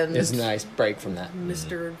Bread and It's a nice break from that.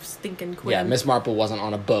 Mr. Stinkin' Quinn. Yeah, Miss Marple wasn't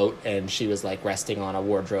on a boat and she was like resting on a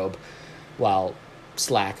wardrobe while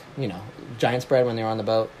slack. You know, giant spread when they were on the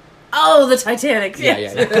boat. Oh, the Titanic. Yeah,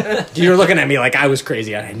 yes. yeah. You're looking at me like I was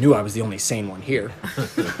crazy. I knew I was the only sane one here.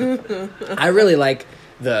 I really like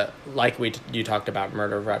you talked about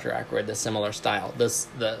Murder of Roger Ackroyd, the similar style,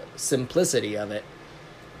 the simplicity of it.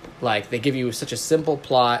 Like they give you such a simple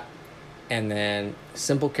plot, and then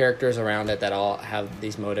simple characters around it that all have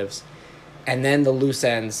these motives, and then the loose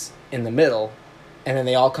ends in the middle, and then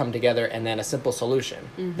they all come together, and then a simple solution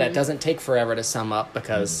that doesn't take forever to sum up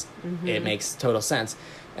because it makes total sense.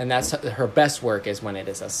 And that's her best work, is when it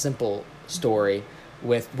is a simple story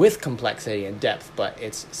with complexity and depth, but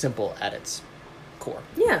it's simple at its core.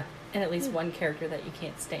 Yeah. And at least one character that you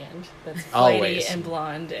can't stand. That's Always. flighty and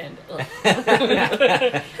blonde and...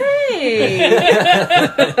 Hey.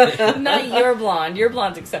 Not your blonde. Your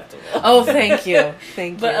blonde's acceptable. Oh, thank you.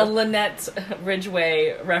 Thank you. But a Lynette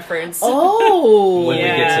Ridgway reference. Oh. When we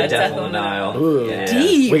get Yeah, to Death on the Death on the Nile. Ooh. Yeah.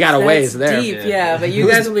 Deep. We got a That's ways there. Deep, Yeah. yeah. But you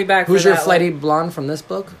guys will be back. Who's for your that one. flighty blonde from this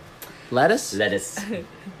book? Lettuce? Lettuce.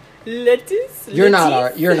 Lettuce? You're not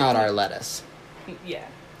our lettuce. Yeah.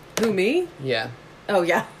 Who, me? Yeah. Oh,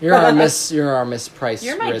 yeah. You're our Miss Price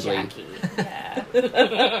You're my Ridley. Jackie.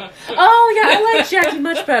 Yeah. Oh, yeah. I like Jackie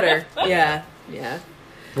much better. Yeah. Yeah.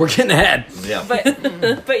 We're getting ahead. Yeah.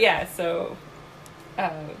 But yeah, so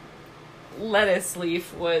Lettuce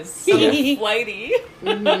Leaf was so flighty.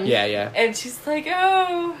 Yeah, yeah. And she's like,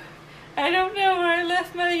 oh, I don't know where I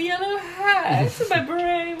left my yellow hat. My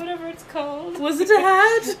beret, whatever it's called. Was it a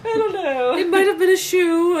hat? I don't know. It might have been a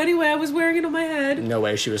shoe. Anyway, I was wearing it on my head. No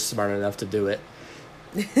way she was smart enough to do it.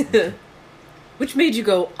 Which made you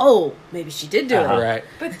go, oh, maybe she did do Uh-huh. it. Right.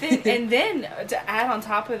 But then to add on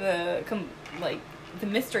top of the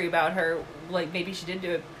mystery about her, like maybe she did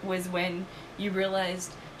do it, was when you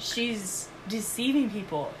realized she's deceiving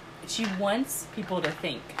people. She wants people to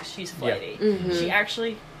think she's flighty. Mhm. She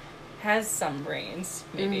actually has some brains,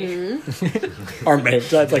 maybe. Mhm. Or maybe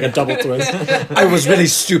that's like a double twist. I was really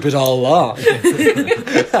stupid all along.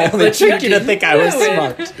 I only But you tricked you to didn't think I was know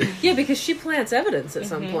smart. Yeah, because she plants evidence at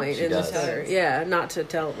some point She in does. this letter. Yeah, not to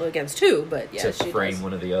tell against who, but yeah, To she frame does.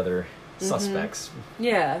 one of the other suspects.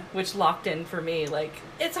 Yeah. Which locked in for me, like,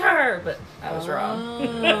 it's her, but I was wrong.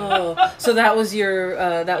 Oh, so that was your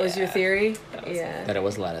your theory? That was- Yeah. That it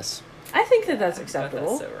was lettuce. I think that that's But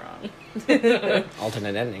acceptable. that's so wrong.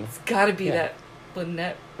 Alternate ending. Gotta be Yeah. that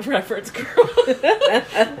Lynette reference girl.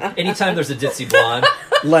 Anytime there's a ditzy blonde,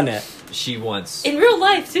 Lynette. she wants. In real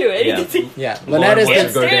life, too. Yeah. Yeah. Lauren Lynette is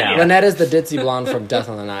wants the to go down. Lynette is the ditzy blonde from Death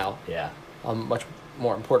on the Nile. Yeah. A much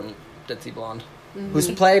more important ditzy blonde.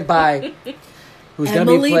 Who's played by who's going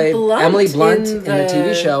to be Emily played Blunt Emily Blunt in in the TV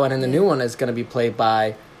the- show, and in the new one is going to be played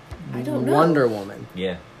by I don't know. Wonder Woman.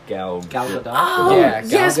 Yeah. Gal Gadot. Oh, Yeah, Gal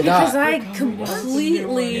yes, Gadot. because I Yeah.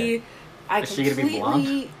 completely, I Is she gonna be blonde?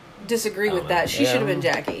 completely disagree with Oh, that. She yeah. should have been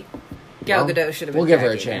Jackie. Gal Well, Gadot should have been we'll give Jackie.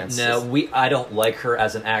 her a chance. No, I don't like her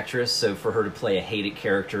as an actress, so for her to play a hated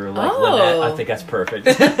character like Oh. Lynette, I think that's perfect.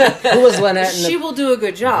 Who was Lynette in She the will do a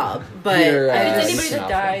good job, but Peter, I If just- it's anybody Ustinov. that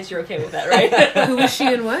dies, you're okay with that, right? who was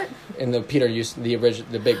she in what? in the Peter Houston, the original,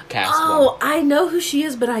 the big cast Oh, I know who she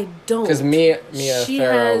is, but I don't. Because Mia she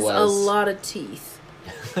Farrow has was a lot of teeth.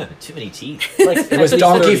 Too many teeth. it was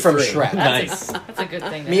Donkey from 33. Shrek. Nice. That's a good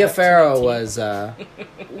thing. to Mia have Farrow too. was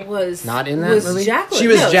Was not in that was movie. Jacqueline. She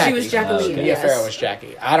was No, Jackie. She was Jacqueline. Mia yes. Farrow was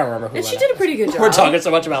Jackie. I don't remember who. And she Lynette did a pretty good was. job. We're talking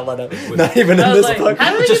so much about Lynette, not even in I was this like, book.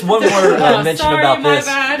 how did we Just one more Oh, mention sorry, about my this.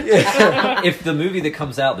 bad. If the movie that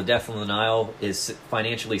comes out, The Death on the Nile, is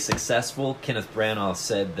financially successful, Kenneth Branagh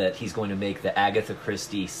said that he's going to make the Agatha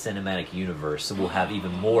Christie cinematic universe, so we'll have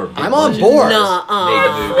even more. big I'm on budget board. made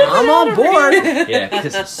the movie. I'm on board. Yeah,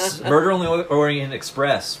 because Murder on the Orient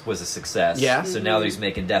Express was a success. Yeah. So now that he's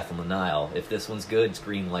making Death on the Nile. If this one's good, it's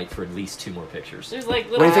green light for at least 2 more pictures. There's like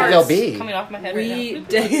do little you think hearts they'll be? coming off my head We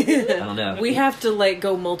right now. I don't know. we have to like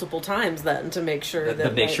go multiple times then to make sure to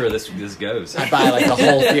that make like, sure this goes. I buy like the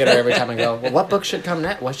whole theater every time I go. Well, what book should come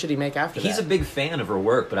next? What should he make after He's a that? big fan of her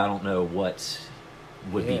work, but I don't know what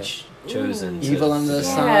would Yeah. be chosen. Ooh. to- Evil in the Yeah,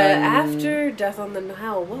 Sun. after Death on the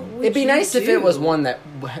Nile, what would It'd be you nice if do? it was one that,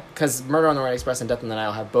 because Murder on the Orient Express and Death on the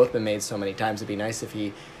Nile have both been made so many times. It'd be nice if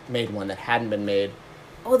he made one that hadn't been made.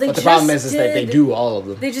 Oh, they But the just problem is that they did- do all of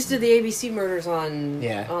them. They just did the ABC murders on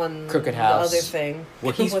Yeah. on Crooked the House. other thing.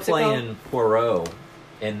 Well, he's What's it called? playing Poirot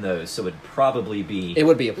in those, so it'd probably be. It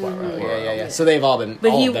would be a Poirot. Mhm. Yeah. So they've all been.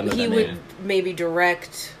 But all he of them have he been would made. maybe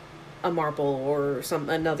direct a Marple or a He-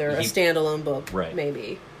 standalone book, Right.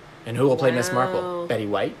 maybe. And who will play Miss Wow. Marple? Betty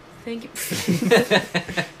White. Thank you.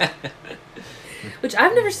 Which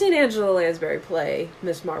I've never seen Angela Lansbury play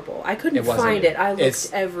Miss Marple. I couldn't It wasn't find good. it. I looked It's-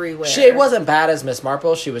 everywhere. She wasn't bad as Miss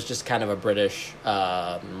Marple. She was just kind of a British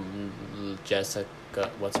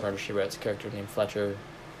What's Murder, She Wrote's character named Fletcher.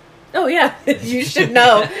 Oh yeah, you should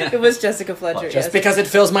know. It was Jessica Fletcher. Just yes. because it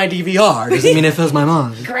fills my DVR doesn't mean it fills my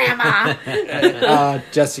mind. Grandma.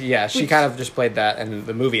 She kind of just played that, and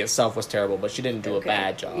the movie itself was terrible, but she didn't do a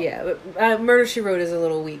bad job. Yeah, but, Murder, She Wrote is a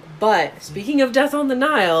little weak. But speaking of Death on the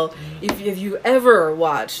Nile, if you ever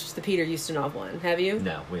watched the Peter Ustinov one, have you?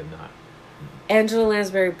 No, we have not. Angela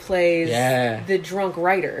Lansbury plays Yeah. the drunk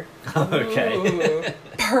writer. Okay.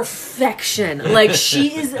 Perfection. Like,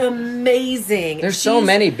 she is amazing. There's so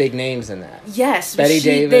many big names in that. Yes, Betty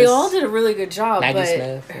They Davis, all did a really good job. Maggie but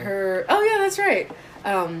Smith, yeah. her. Oh yeah, that's right.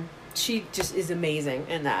 She just is amazing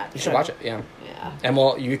in that. You should watch it, yeah. Yeah, And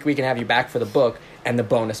we can have you back for the book and the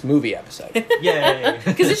bonus movie episode. Yay.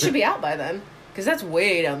 because it should be out by then. Because that's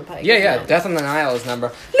way down the pike. Yeah, isn't yeah. it? Death on the Nile is number.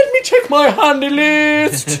 Let me check my handy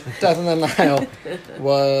list. Death on the Nile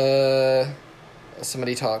was.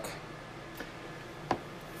 Somebody talk.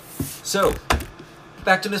 So,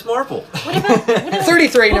 back to Miss Marple.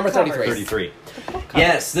 33, number cover? 33. 33.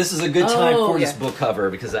 Yes, this is a good time Oh, for this yeah. book cover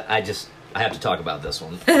because I have to talk about this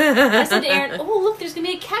one. I said to Aaron, "Oh, look, there's gonna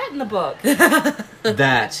be a cat in the book."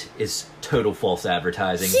 That is total false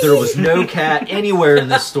advertising. There was no cat anywhere in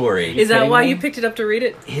this story. Is that kidding why me? you picked it up to read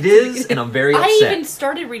it? It is, and I'm very I upset. even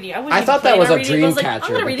started reading. I thought that was a dream I'm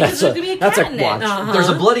catcher. gonna read it because there's gonna be a That's cat a in it. watch. There's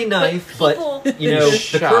a bloody knife, but people- the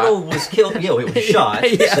Shot. colonel was killed. Yeah, it was shot.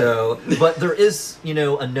 Yeah. So, but there is,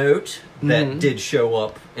 a note that did show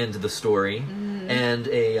up into the story, and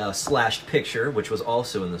a slashed picture, which was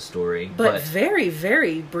also in the story. But very,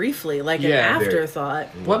 very briefly, like Yeah, an very- afterthought.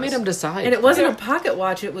 What made him decide? And it wasn't a pocket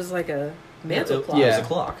watch; it was like a mantle it clock. was Yeah. a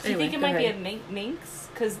clock. Do you think it Anyway, might go be a minx?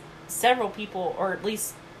 Because several people, or at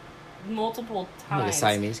least multiple Like a times,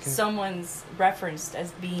 Siamese cat? someone's referenced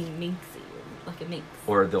as being minxy, like a minx.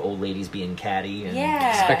 Or the old ladies being catty. And Yeah.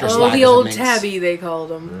 Inspector Oh, Slack the is a old minx. tabby they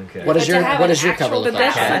called him. Okay. What is But your to have What an does your cover actual look But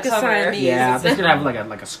like? that's cat like a cover. Siamese. Yeah, I'm just gonna have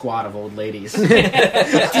like a squad of old ladies. Do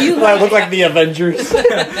you Do I look like the Avengers?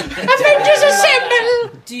 Avengers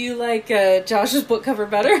Assemble! Do you like Josh's book cover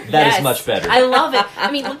better? That is much better. I love it. I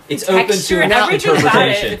mean, look, It's the open to texture and everything about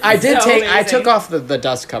interpretation. it. I did So I amazing. took off the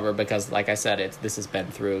dust cover because, like I said, this has been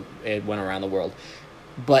through. It went around the world,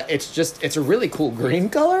 but it's a really cool green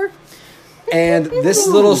color. And this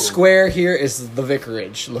little square here is the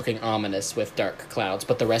vicarage, looking ominous with dark clouds,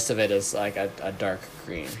 but the rest of it is like a dark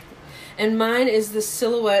green. And mine is the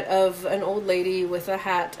silhouette of an old lady with a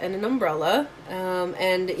hat and an umbrella.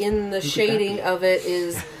 And in the shading of it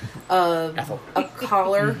is a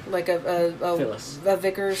collar, like a Phyllis.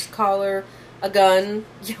 vicar's collar, a gun.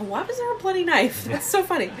 Yeah, why was there a bloody knife? That's so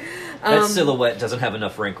funny. That silhouette doesn't have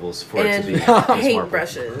enough wrinkles for it And to be Miss Marple.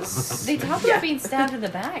 paintbrushes. They talk Yeah. about being stabbed in the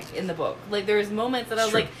back in the book. Like there's moments that I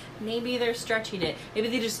was True. like, maybe they're stretching it. Maybe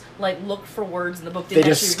they just like look for words in the book. They Didn't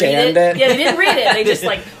just actually read scanned it? Yeah, they didn't read it. They just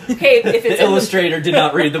like, okay, if it's The in the illustrator did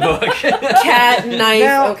not read the book. Cat, knife.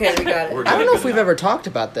 Now- Okay, we got We're it. I don't doing know good if we've enough. ever talked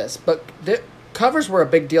about this, but the covers were a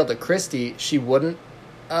big deal to Christy. She wouldn't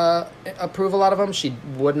approve a lot of them. She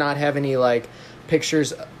would not have any like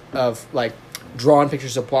pictures of like drawn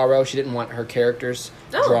pictures of Poirot. She didn't want her characters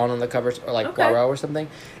Oh. drawn on the covers or like Okay. Poirot or something.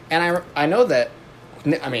 And I know that.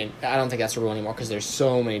 I mean, I don't think that's the rule anymore because there's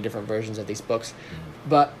so many different versions of these books.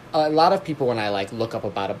 But a lot of people, when I like look up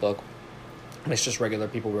about a book, and it's just regular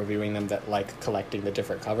people reviewing them that like collecting the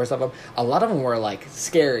different covers of them. A lot of them were like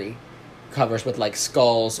scary covers with like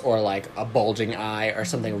skulls or like a bulging eye or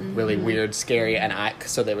something really weird, scary, and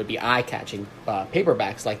so they would be eye-catching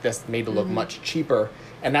paperbacks like this made to look much cheaper.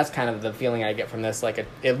 And that's kind of the feeling I get from this. Like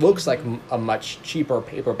it looks like a much cheaper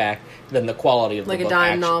paperback than the quality of Like the a book.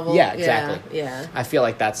 dime novel. Yeah, exactly. Yeah. I feel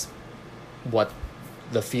like that's what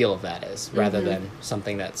the feel of that is, rather than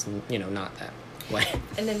something that's not that way.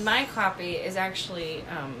 And then my copy is actually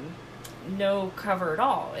no cover at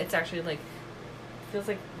all. It's actually like feels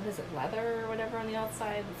like what is it, leather or whatever on the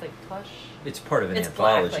outside? It's like plush. It's part of an It's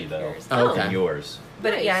black, anthology, like though. yours. Oh, okay. Than yours.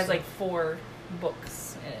 But it, yeah, it Nice. has like 4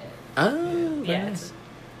 books in it. Oh, Yeah, nice.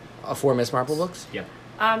 4 Miss Marple books? Yep.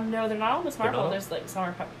 No, they're not all Miss They're Marple. not all? There's like some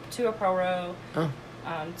are 2 are Poirot, Oh.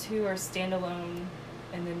 2 are standalone,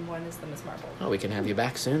 and then 1 is the Miss Marple. Oh, we can have you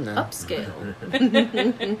back soon then. Upscale.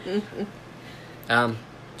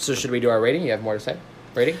 So should we do our rating? You have more to say?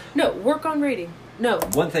 Rating? No, work on rating. No.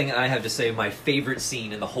 One thing I have to say, my favorite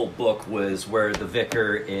scene in the whole book was where the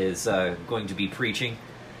vicar is going to be preaching,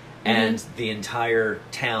 and the entire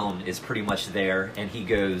town is pretty much there, and he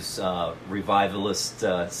goes revivalist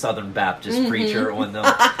Southern Baptist preacher on them.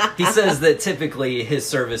 He says that typically his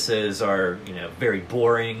services are, very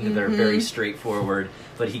boring, they're very straightforward,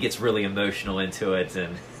 but he gets really emotional into it,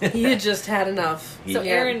 and He had just had enough. So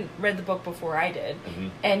Aaron read the book before I did,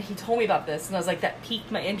 and he told me about this, and I was like, that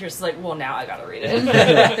piqued my interest. Like, well, now I gotta read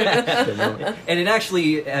it. and it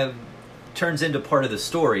actually turns into part of the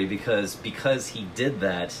story because he did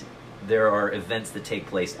that. There are events that take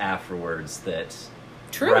place afterwards that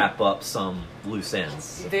wrap up some loose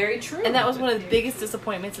ends. Very true. And that was one of the biggest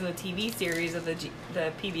disappointments in the TV series of the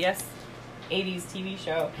PBS 80s TV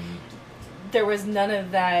show. There was none of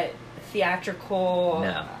that theatrical.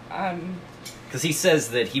 No. Because he says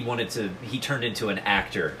that he turned into an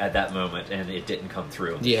actor at that moment, and it didn't come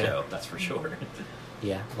through in the show, that's for sure.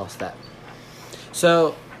 Yeah, lost that.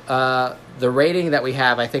 So, the rating that we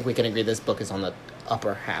have, I think we can agree this book is on the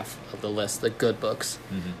upper half of the list, the good books.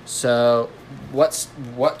 So, what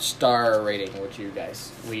star rating would you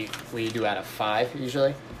guys, we do out of 5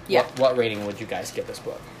 usually? Yeah. What rating would you guys give this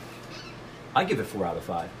book? I give it 4 out of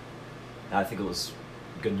 5. I think it was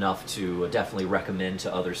good enough to definitely recommend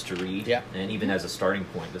to others to read. Yeah. And even as a starting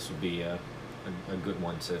point, this would be a good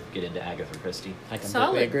one to get into Agatha Christie. I completely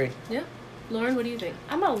Solid. agree. Yeah. Lauren, what do you think?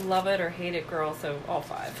 I'm a love it or hate it girl, so all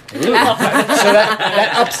 5. So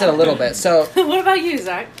that ups it a little bit. So, What about you,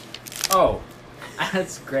 Zach? Oh,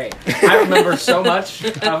 that's great. I remember so much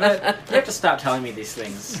of it. You have to stop telling me these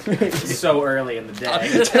things so early in the day.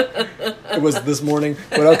 it was this morning,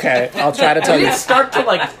 but okay, I'll try to tell We you. didn't start till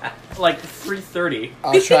like 3:30.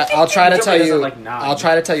 I'll try to It tell took us you. at, like, 9. I'll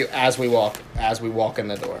try to tell you as we walk in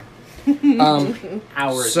the door.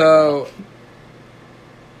 Hours. So,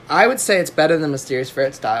 I would say it's better than Mysterious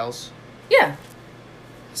Ferret Styles. Yeah.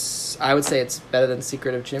 I would say it's better than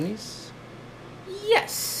Secret of Chimneys.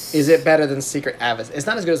 Yes. Is it better than Secret Adversary? It's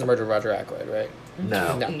not as good as The Murder of Roger Ackroyd, right?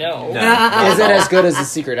 No. No. Is it as good as The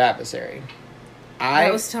Secret Adversary?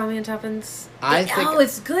 That was Tommy and Tuppence. I think-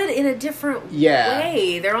 it's good in a different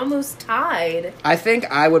way. They're almost tied. I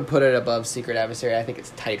think I would put it above Secret Adversary. I think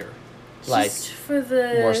it's tighter. Just for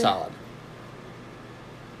the More solid.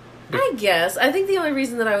 I guess. I think the only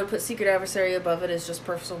reason that I would put Secret Adversary above it is just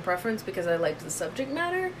personal preference because I liked the subject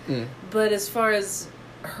matter. But as far as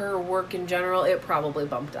her work in general, it probably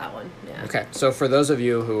bumped that one. Yeah. Okay, so for those of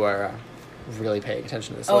you who are really paying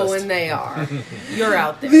attention to this list. And they are. You're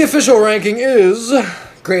out there. The official ranking is...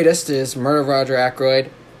 Greatest is Murder of Roger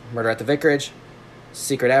Ackroyd, Murder at the Vicarage,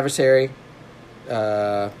 Secret Adversary,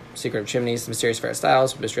 Secret of Chimneys, Mysterious Ferret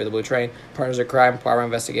Styles, Mystery of the Blue Train, Partners in Crime, Poirot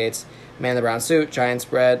Investigates, Man in the Brown Suit, Giant's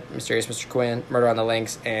Bread, Mysterious Mr. Quinn, Murder on the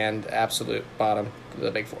Links, and absolute bottom,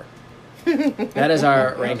 the Big Four. That is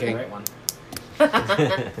our ranking. Great one.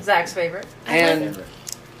 Zach's favorite. And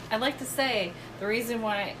I'd like to say the reason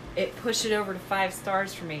why it pushed it over to 5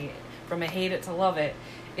 stars for me, from a hate it to love it,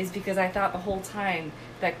 is because I thought the whole time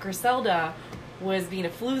that Griselda was being a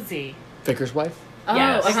floozy. Vicar's Wife?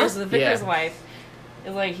 Yes, uh-huh. the vicar's Yeah. wife.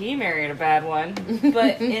 It's like he married a bad one,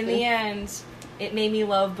 but in the end, it made me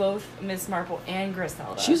love both Miss Marple and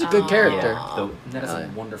Griselda. She's a good character. Yeah. That is a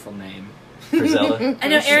wonderful name. Griselda. I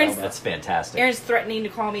know Aaron's That's fantastic. Aaron's threatening to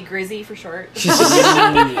call me Grizzy for short,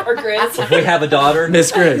 or Grizz. If we have a daughter,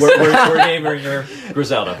 Miss Grizz. we're naming her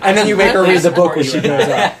Griselda. And then you make her read the book when Support she you. grows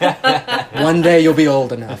up. One day you'll be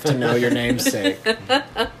old enough to know your namesake.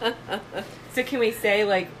 So can we say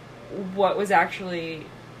like what was actually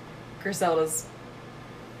Griselda's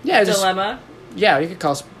Yeah, dilemma? Yeah, you could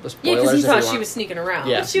call spoilers Yeah, because he if you thought want. she was sneaking around.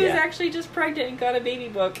 Yeah. But she was Yeah. actually just pregnant and got a baby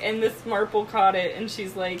book, and Miss Marple caught it, and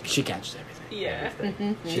she's like, She catches everything. yeah.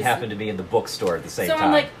 She happened to be in the bookstore at the same So time.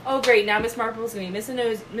 I'm like, oh great, now Miss Marple's gonna be Miss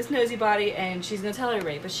Nosy Body, and she's gonna tell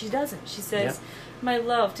everybody, but she doesn't. She says, "My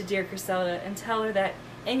love to dear Griselda, and tell her that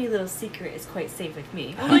any little secret is quite safe with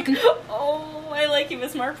me." I'm like, oh, I like you,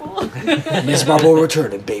 Miss Marple. Miss Marple will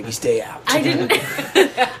return and baby stay out. I didn't.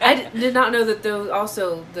 Did not know that though.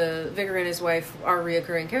 Also, the vicar and his wife are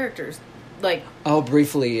reoccurring characters. Like Oh,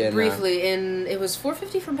 briefly. briefly in it was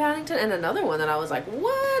 450 from Paddington, and another one that I was like,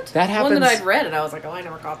 what? That One that happens- I'd read, and I was like, oh, I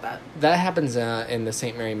never caught that. That happens in the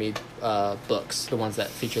St. Mary Mead books, the ones that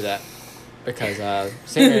feature that. Because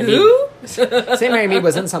St. Mary Mead... Who? St. Mary Mead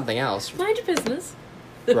was in something else, Mind your business.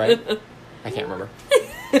 right? I can't remember.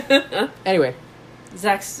 Anyway,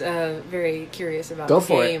 Zach's very curious about Go the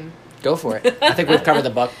for it. game. go for it. I think we've covered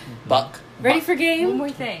the buck. Ready for game? One more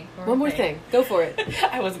thing. One more thing. Go for it.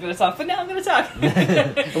 I wasn't gonna talk, but now I'm gonna talk. We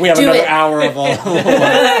have Do another it. hour of all. And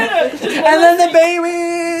then the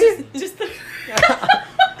baby! just the,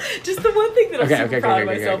 Just the one thing that I'm Okay, super okay, proud okay, of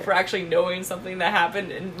okay, myself okay. for actually knowing something that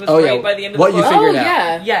happened and was Oh, yeah. right by the end of What the you book. figured Oh out.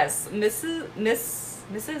 yeah. Yes,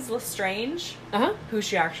 Mrs. Lestrange, Uh-huh. who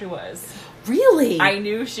she actually was. Really? I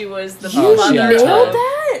knew she was the you she mother actually- nailed of...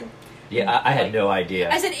 that? Yeah, I had no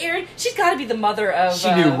idea. I said, Aaron, she's got to be the mother of.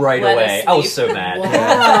 She knew right Let Us away. I was Sleep. so mad. Wow.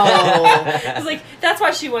 I was like, that's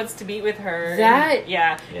why she wants to meet with her. That- And,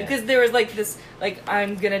 yeah, Yeah. because there was like this, like,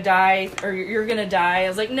 I'm gonna die, or you're gonna die. I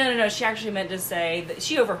was like, no. She actually meant to say that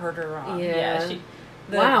she overheard her wrong. Yeah. The-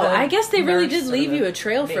 Wow, the I guess they really nurse did or leave the you a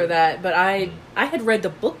trail for baby. that, but I had read the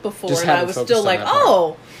book before Just and I haven't was focused still on like, that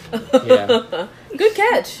part. oh, Yeah. good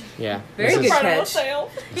catch. Yeah. Very This good is- Front of a catch.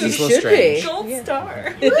 sail. You Cecil should Strange. be. Gold Yeah.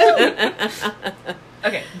 star.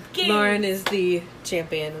 Okay. Game. Lauren is the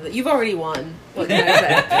champion. You've already won. What can I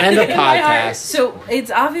say? And a In my heart. podcast. So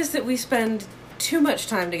it's obvious that we spend too much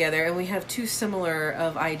time together and we have too similar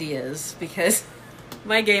of ideas because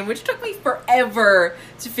my game, which took me forever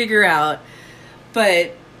to figure out,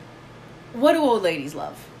 but what do old ladies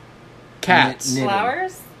love? Cats. Knitting.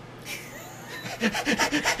 Flowers.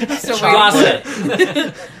 So Gossip.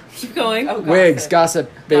 keep going. Oh, Wigs,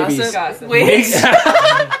 gossip, babies. Gossip. Wigs.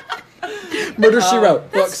 Murder, She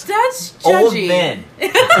Wrote. That's Books. judgy. Old men.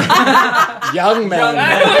 Young men.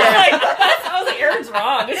 I was like, Aaron's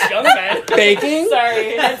wrong. It's young men. Baking.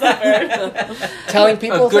 Sorry, that's not fair. Telling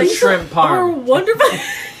people A good things. shrimp Or parm. wonderful.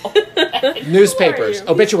 Newspapers. Who are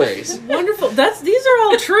you? Obituaries. Wonderful. These are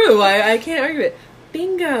all true. I can't argue it.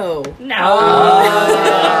 Bingo. No.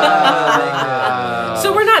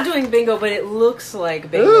 So we're not doing bingo, but it looks like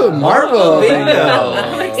bingo. Ooh, marble. Bingo.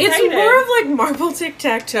 It's Excited. more of like marble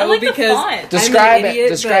tic-tac-toe I like the because font. Describe I'm an it. idiot,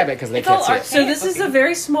 Describe but- it because they It's can't all see art- it. So this is a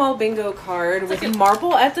very small bingo card with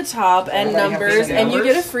marble at the top and Everybody have numbers, bingo and you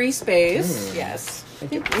numbers? get a free space. Yes.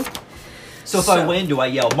 So if I win, do I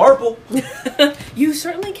yell marble? You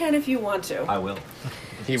certainly can if you want to. I will.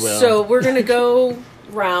 He will. So we're gonna go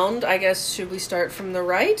round. I guess should we start from the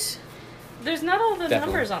right? There's not all the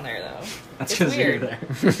Definitely. numbers on there though. That's It's because you're weird. there.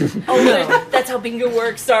 Oh, that's how bingo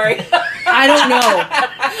works. Sorry, I don't know.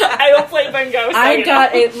 I don't play bingo. So I you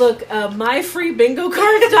got know. it. Look,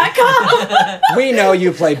 myfreebingocards.com. we know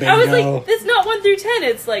you play bingo. I was like, it's not 1 through 10.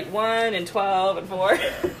 It's like 1 and 12 and 4.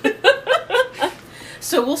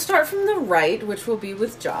 So we'll start from the right, which will be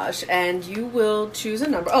with Josh, and you will choose a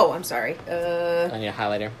number. Oh, I'm sorry. I need a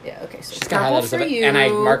highlighter. Yeah. Okay. So She's got purple highlighters for of it. you, And I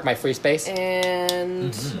mark my free space. And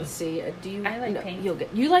let's see. Do you? I like no, pink.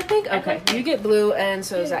 You like pink? I Okay. like pink. You get blue, and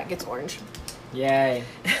so Zach gets orange. Yay.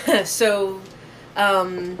 So,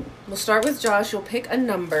 we'll start with Josh. You'll pick a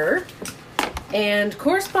number, and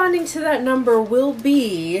corresponding to that number will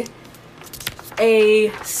be a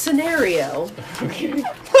scenario.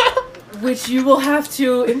 Which you will have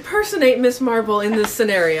to impersonate Miss Marble in this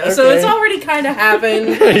scenario. So Okay. it's already kind of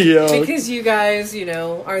happened Yo. because you guys,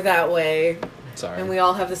 are that way. Sorry. And we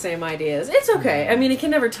all have the same ideas. It's okay. I mean, it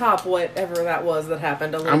can never top whatever that was that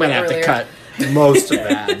happened a little I'm bit gonna have earlier. to cut most of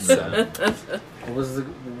that. So.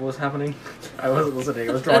 What was happening? I wasn't listening.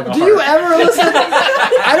 I was drawing a Do you heart. ever listen?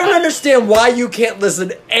 I don't understand why you can't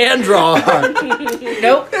listen and draw a heart.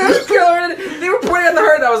 Nope. They were pointing at the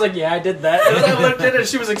heart, and I was like, yeah, I did that. And then I looked at it, and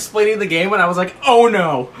she was explaining the game, and I was like, oh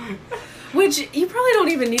no. Which you probably don't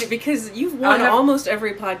even need it because you've won I have- almost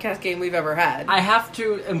every podcast game we've ever had. I have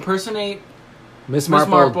to impersonate. Miss Miss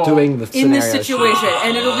Marple doing the in this scenario. situation,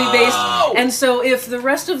 and it'll be based. And so, if the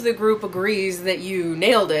rest of the group agrees that you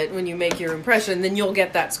nailed it when you make your impression, then you'll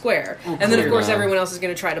get that square. And then, of clear. course, everyone else is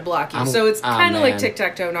going to try to block you. I'm- So it's oh, kind of like man. tic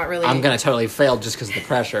tac toe, not really. I'm gonna totally fail just because of the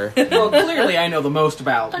pressure. Well, clearly I know the most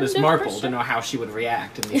about Miss Under Marple pressure. to know how she would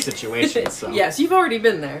react in these situations. So Yes, you've already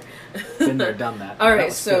been there. been there, done that. All That right,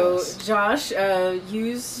 was so flawless. Josh,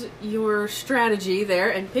 use your strategy there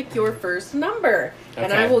and pick your first number,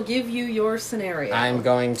 and I Okay. will give you your scenario. I'm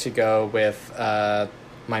going to go with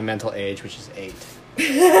my mental age, which is 8.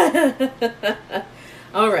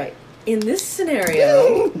 All right. In this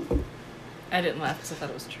scenario, I didn't laugh because I thought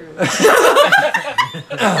it was true.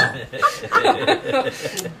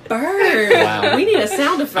 burn. Wow. We need a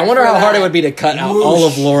sound effect. I wonder for how hard that. it would be to cut out all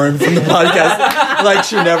of Lauren from the podcast, like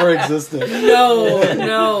she never existed.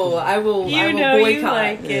 No, I will. I will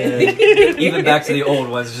boycott. it. Even back to the old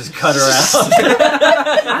ones, just cut her out.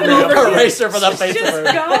 I'm over here. Eraser for the face of her.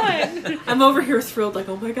 Gone. I'm over here thrilled, like,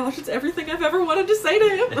 oh my gosh, it's everything I've ever wanted to say to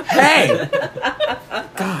him. Hey,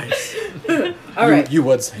 guys. All right, You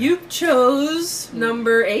would say you chose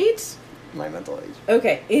number 8. my mental age.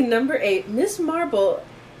 Okay, in number 8, Miss Marble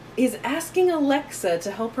is asking Alexa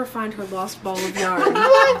to help her find her lost ball of yarn.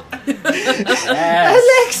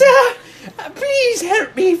 Yes. Alexa, please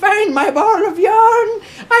help me find my ball of yarn.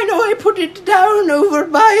 I know I put it down over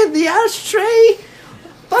by the ashtray.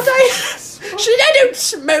 I don't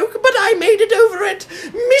smoke, but I made it over at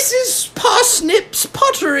Mrs. Parsnip's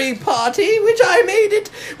pottery party, which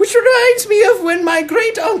reminds me of when my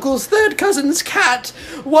great-uncle's third cousin's cat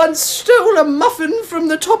once stole a muffin from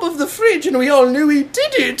the top of the fridge, and we all knew he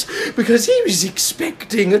did it because he was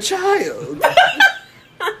expecting a child.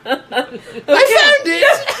 I found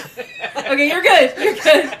it! Okay, you're good.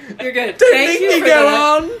 You're good. Don't Thank make you me for go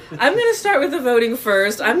that. on. I'm going to start with the voting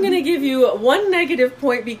first. I'm going to give you 1 negative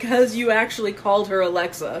point because you actually called her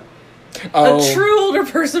Alexa. Oh, A true older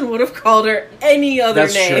person would have called her any other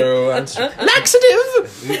that's name. true.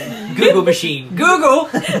 Laxative! Google machine. Google.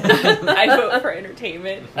 I vote for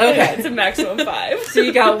entertainment. Okay. It's a maximum 5. So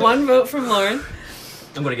you got 1 vote from Lauren.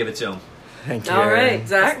 I'm gonna give it to him. Thank you. All right,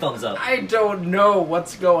 Zach. Thumbs up. I don't know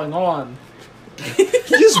what's going on. He's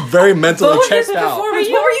just very mentally What was checked his out. performance?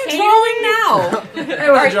 Are What were you you drawing now? I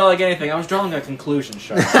wasn't drawing anything. I was drawing a conclusion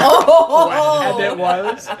shot. Oh, And it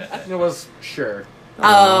was. It was sure.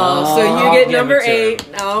 Oh, so you I'll get give number it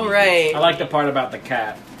to 8. All right. I like the part about the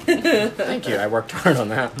cat. Thank you. I worked hard on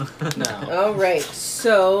that. No. All right.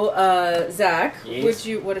 So, Zach, Yes.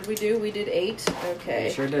 what did we do? We did 8. Okay.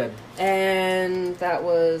 I sure did. And that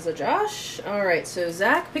was a Josh. All right. So,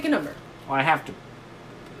 Zach, pick a number. Well, I have to.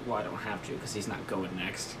 Well, I don't have to because he's not going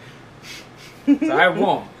next. So I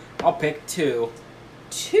won't. I'll pick 2.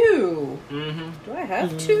 2. Mm-hmm. Do I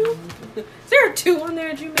have 2? Is there a 2 on there?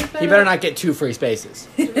 Did you make that You better up? not get 2 free spaces.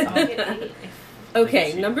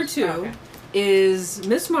 Okay, number 2 Okay. is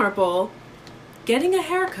Miss Marple getting a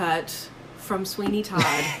haircut from Sweeney Todd.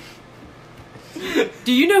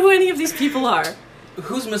 Do you know who any of these people are?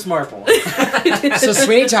 Who's Miss Marple? So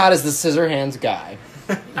Sweeney Todd is the Scissorhands guy.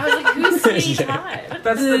 I was like, who's Sweeney Todd?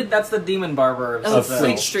 That's the demon barber of Of Seville.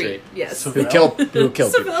 Fleet Street. Yes. Who killed people.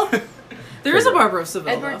 Seville. There is a barber of Seville.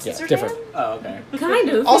 Edward though. Yeah, Scissorhands? different. Oh, okay. Kind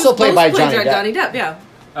of. Also He was played by both Johnny Depp. Johnny Depp, yeah.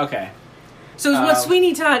 Okay. So what Um,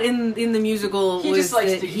 Sweeney Todd in the musical He was just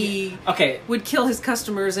likes that to he Okay. would kill his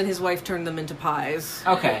customers and his wife turned them into pies.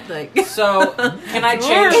 Okay. Like So can I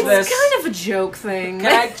change it's this? kind of a joke thing.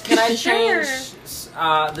 Can I Sure. change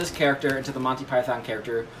this character into the Monty Python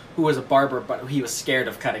character who was a barber but he was scared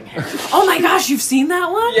of cutting hair? Oh my gosh, you've seen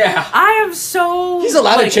that one? Yeah. I am so He's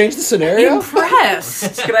allowed to change the scenario?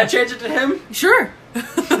 impressed. Can I change it to him? Sure.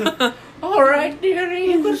 All right,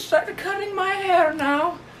 dearie, you can start cutting my hair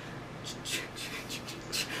now.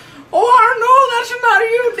 Oh, I know that's not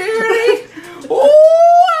you, dearie.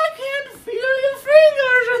 Oh, I can feel your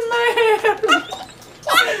fingers in my hair.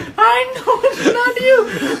 I know it's not you.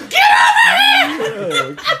 Get out of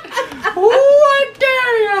here! Oh, I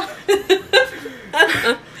dare ya.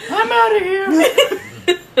 I'm out of here.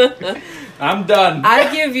 I'm done.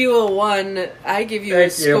 I give you a 1. I give you a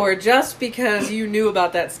Thank you. score just because you knew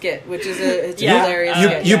about that skit, which is it's a Yeah. hilarious You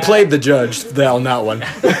skit. you played the judge on that one.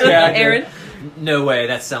 Yeah, I did. Aaron? No way.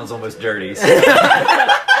 That sounds almost dirty.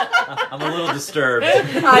 I'm a little disturbed.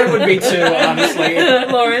 I would be too, honestly.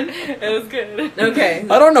 Lauren? It was good. Okay.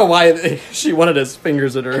 I don't know why she wanted his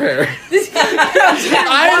fingers in her hair.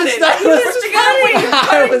 I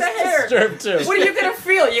was the hair. disturbed too. What are you gonna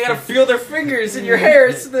feel? You gotta feel their fingers in your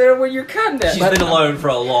hair so that when you're cutting it. She's been alone for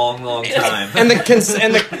a long, long time. And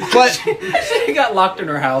but She got locked in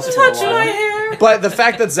her house for Touch a while. my hair. but the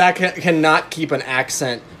fact that Zach cannot keep an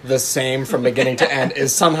accent the same from beginning to end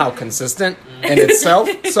is somehow consistent in itself.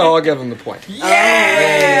 So I'll give him the point.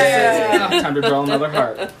 Yeah. Time to draw another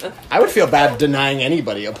heart. I would feel bad denying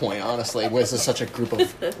anybody a point. Honestly, was this such a group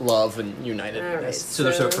of love and All right. unitedness? So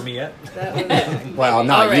there's hope for me yet? That was Well,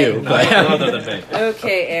 not All right. you, but Other than me.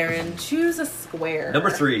 Okay, Aaron, choose a square. Number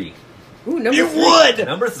 3. Ooh, number 3. would.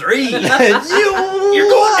 Number 3. You're You're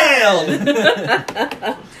going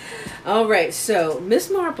down. All right, so Miss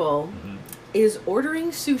Marple is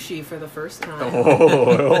ordering sushi for the first time.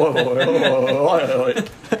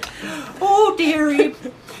 Oh, dearie.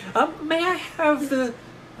 May I have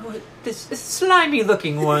this slimy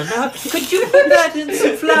looking one? Could you put that in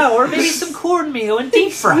some flour, maybe some cornmeal, and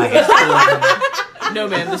deep fry it? No,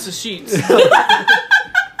 man, this is sheets.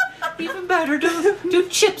 Even better, do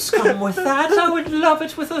chips come with that? I would love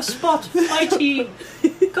it with a spot of my tea.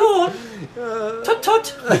 Go on. Tut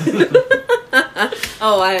tut.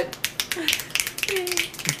 Oh,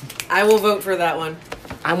 I will vote for that one.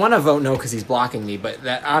 I want to vote no because he's blocking me, but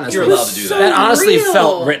that honestly, You're allowed to do that. that honestly real.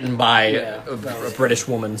 felt written by Yeah. a British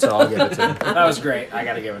woman, so I'll give it to him. That was great. I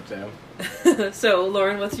gotta give it to him. So,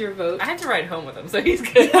 Lauren, what's your vote? I had to ride home with him, so he's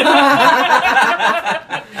good.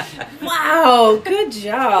 Wow, good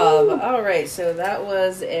job. All right, so that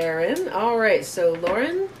was Aaron. All right, so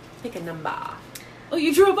Lauren, pick a number. Oh,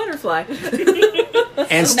 you drew a butterfly.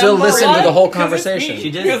 And still Number listen to one, the whole 'cause it's conversation. me, She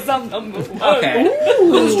did. Because I'm number one. Okay.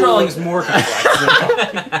 Whose drawing is more complex?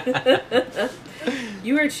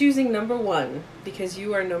 You are choosing number 1 because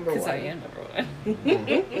you are number 1. Because I am number one.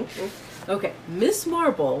 Okay, Miss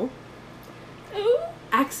Marble Ooh.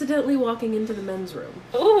 accidentally walking into the men's room.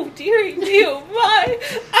 Oh, dearie me, oh my.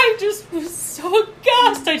 I just was so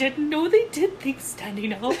aghast. I didn't know they did things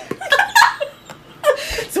standing up.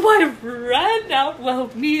 So I ran out. Well,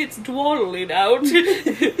 me, it's dawdling out.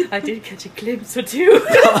 I did catch a glimpse or two.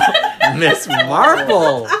 Miss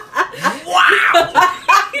Marple.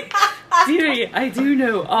 Dearie, I do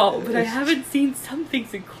know all, but I haven't seen some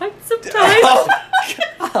things in quite some time.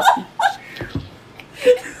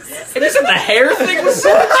 And isn't the hair thing was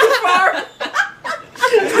so too far?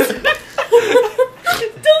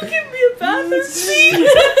 Don't give me a bathroom scene.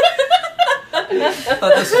 I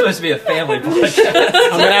thought this was supposed to be a family podcast.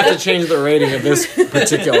 I'm gonna have to change the rating of this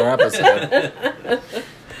particular episode.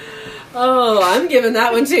 Oh, I'm giving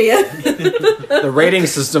that one to you. The rating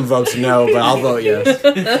system votes no, but I'll vote yes.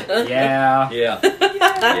 Yeah. Yeah.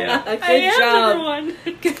 Yeah. Good I am job. number one.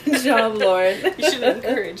 Good job, Lauren. You should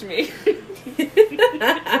encourage me.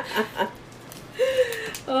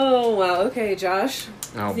 Oh, wow. Okay, Josh.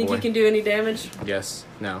 Oh You think boy. you can do any damage? Yes.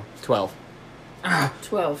 No. 12.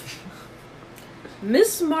 12.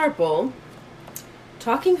 Miss Marple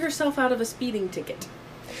talking herself out of a speeding ticket.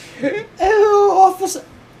 Oh, officer.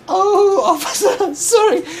 Oh, officer.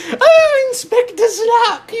 Sorry. Oh, Inspector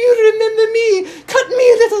Slack. You remember me. Cut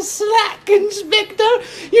me a little slack, Inspector.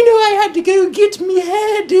 You know I had to go get me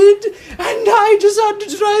hair did, and I just had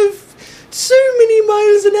to drive so many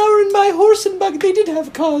miles an hour in my horse and buggy. They did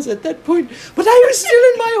have cars at that point, but I was still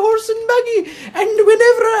in my horse and buggy. And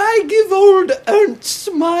whenever I give old Ernst,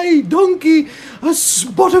 my donkey, a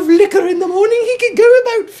spot of liquor in the morning, he could go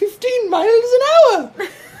about 15 miles an hour.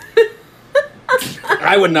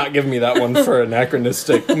 I would not give me that one for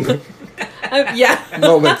anachronistic Yeah.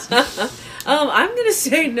 moments. I'm going to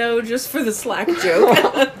say no just for the slack joke.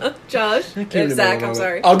 Josh. Zach, I'm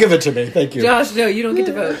sorry. I'll give it to me. Thank you. Josh, no, you don't get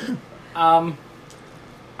to vote. I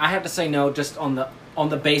have to say no, just on the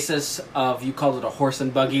basis of you called it a horse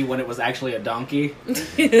and buggy when it was actually a donkey.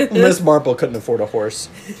 Miss Marple couldn't afford a horse.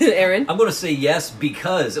 Aaron? I'm going to say yes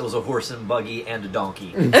because it was a horse and buggy and a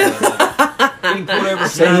donkey. Getting pulled over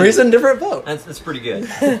Same reason, different vote. That's pretty good.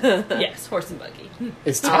 Yes, horse and buggy.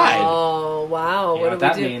 It's tied. Oh, wow. You know What what do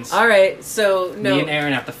that we do? means. All right, so no. Me and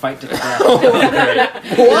Aaron have to fight to the death.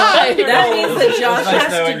 Why? That means that Josh Nice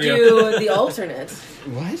has to knowing you. do the alternate.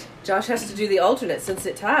 What? Josh has to do the alternate since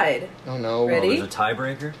it tied. Oh no. Ready? There's a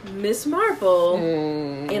tiebreaker. Miss Marple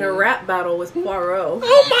in a rap battle with Poirot.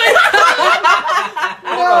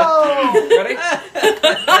 Ready?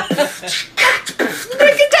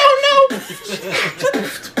 Break it down now!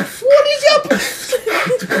 What is up?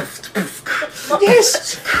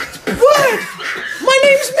 Yes! What? My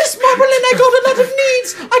name's Miss Marple and I got a lot of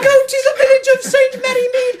needs. I go to the village of St. Mary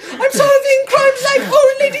Mead. I'm solving crimes like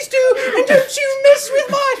old ladies do. And don't you mess with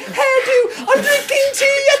my hairdo. I'm drinking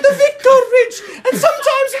tea at the vicarage. And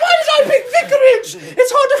sometimes, why did I pick vicarage?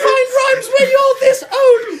 It's hard to find rhymes when you're this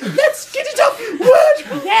old. Let's get it up. Word.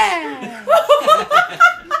 Yeah.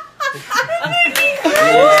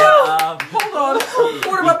 Hold on.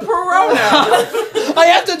 What about Perot now? I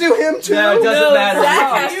have to do him too. No, it doesn't matter.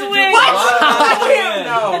 Zach has to You do win. I can't.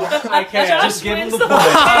 No, I can't. Just give him the wins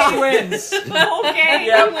point. He wins. Okay.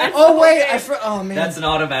 Yep. Oh wait, oh man. That's an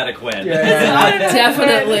automatic win.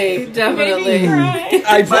 Definitely. I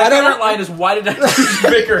My don't. favorite line is, "Why did I choose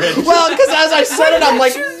vicarage?" Well, because as I said it, I'm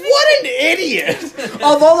like, what an idiot!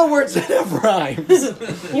 Although the words have rhymes.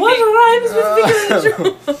 What rhymes with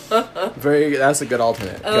vicarage? Very. That's a good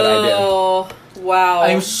alternate. Good Oh, wow.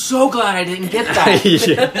 I'm so glad I didn't get that.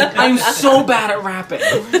 idea. I'm so bad at rapping.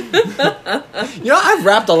 You know, I've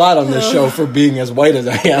rapped a lot on this show for being as white as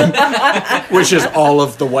I am, which is all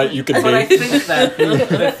of the white you can But I be. think that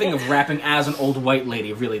the thing of rapping as an old white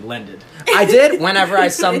lady really lended. I did. Whenever I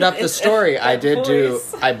summed up the story, I did do.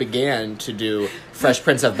 Voice. I began to do Fresh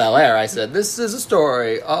Prince of Bel Air. I said, "This is a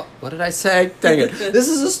story." Oh, what did I say? Dang it! This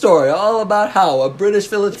is a story all about how a British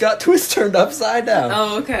village got turned upside down.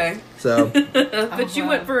 Oh, okay. So, But you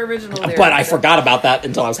went for original lyrics. But I forgot about that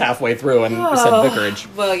until I was halfway through and said vicarage.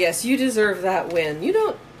 Well, yes, you deserve that win. You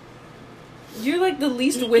don't. You're like the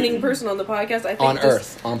least winning person on the podcast. I think on just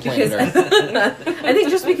Earth, on planet because- Earth, I think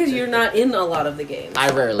just because you're not in a lot of the games. I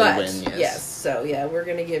rarely But, win. Yes. So yeah, we're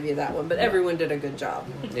gonna give you that one. But everyone did a good job.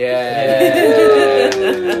 Yeah.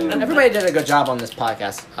 Everybody did a good job on this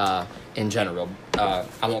podcast. In general, I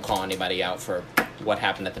won't call anybody out for what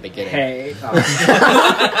happened at the beginning. Hey.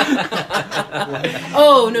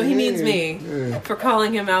 Oh, no, he means me for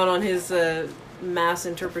calling him out on his mass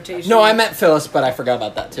interpretation. No, I meant Phyllis, but I forgot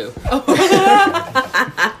about that too.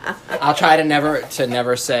 I'll try to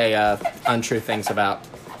never say untrue things about.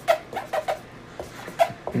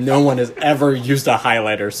 No one has ever used a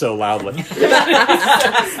highlighter so loudly.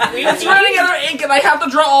 It's running out of ink and I have to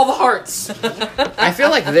draw all the hearts. I feel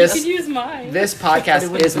like You this could use mine. this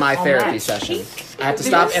podcast is my therapy session. I have to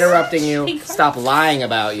stop interrupting you, stop lying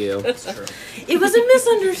about you. It was a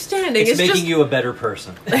misunderstanding. It's making just, you a better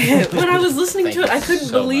person. when I was listening Thank to it, I you couldn't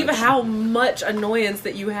so believe much. how much annoyance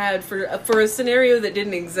that you had for a scenario that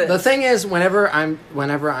didn't exist. The thing is, whenever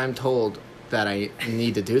I'm told that I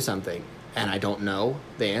need to do something and I don't know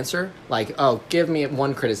the answer, like, oh, give me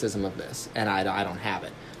one criticism of this, and I don't have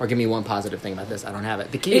it. Or give me one positive thing about this, I don't have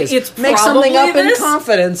it. The key is It's make something probably up in this.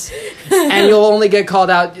 confidence, and you'll only get called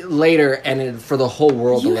out later and for the whole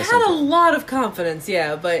world you to listen had a to. lot of confidence,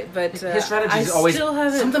 yeah, but His strategy I is always still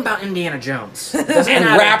haven't. something about Indiana Jones. Doesn't And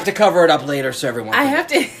matter. rap to cover it up later so everyone I can- have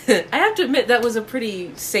to. I have to admit that was a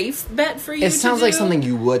pretty safe bet for you. It sounds to like do. something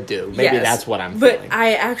you would do. Maybe Yes, that's what I'm but feeling.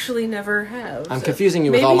 I actually never have. I'm so confusing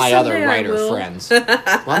you with maybe all my other someday I writer will. friends.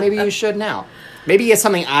 Well, maybe you should now. Maybe it's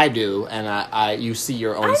something I do, and you see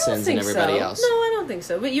your I own don't sins in think everybody so. else. No, I don't think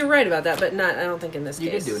so. But you're right about that. But not. I don't think in this You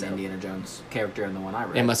case. did do an so. Indiana Jones character in the one I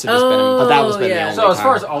read. It must have just been, but that was been yeah. the only So as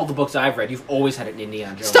far as time. all the books I've read, you've always had an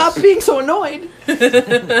Indiana Jones. Stop being so annoyed.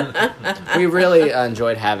 We really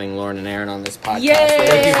enjoyed having Lauren and Aaron on this podcast. Yay!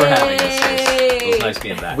 Thank you for having us, guys. It was nice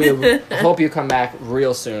being back. We hope you come back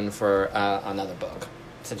real soon for another book,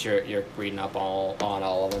 since you're reading up on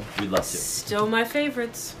all of them. We'd love to. Still my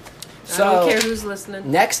favorites. I So- don't care who's listening.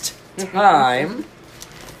 Next time,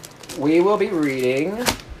 we will be reading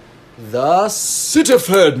The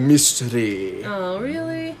Sitterford Mystery. Oh,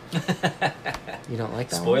 really? You don't like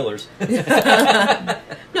that one? Spoilers.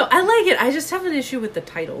 No, I like it. I just have an issue with the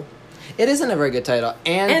title. It isn't a very good title.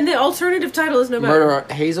 And the alternative title is no matter. Murder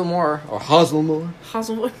Hazelmore or Hazelmore.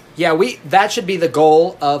 Hazelwood. Yeah, that should be the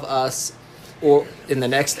goal of us, or in the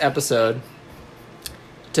next episode,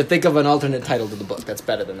 to think of an alternate title to the book that's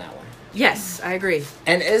better than that one. Yes, I agree.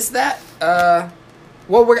 And is that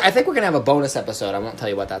well, I think we're gonna have a bonus episode. I won't tell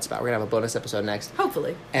you what that's about. We're gonna have a bonus episode next,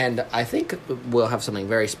 Hopefully. and I think we'll have something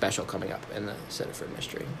very special coming up in the Sitterford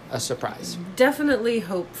Mystery, a surprise. Definitely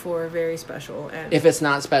hope for very special. And If it's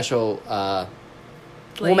not special,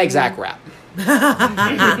 we'll make Zach rap. You're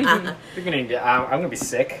gonna, I'm gonna be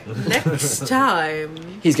sick. next time.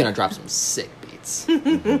 He's gonna drop some sick beats.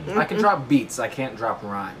 I can drop beats. I can't drop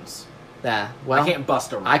rhymes. Yeah, well, I can't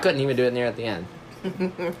bust a rhyme. I couldn't even do it near at the end.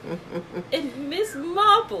 And Miss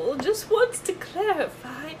Marple just wants to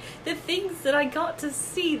clarify the things that I got to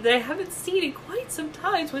see that I haven't seen in quite some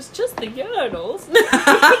time was just the urinals.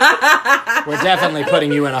 We're definitely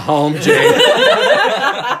putting you in a home, Jay.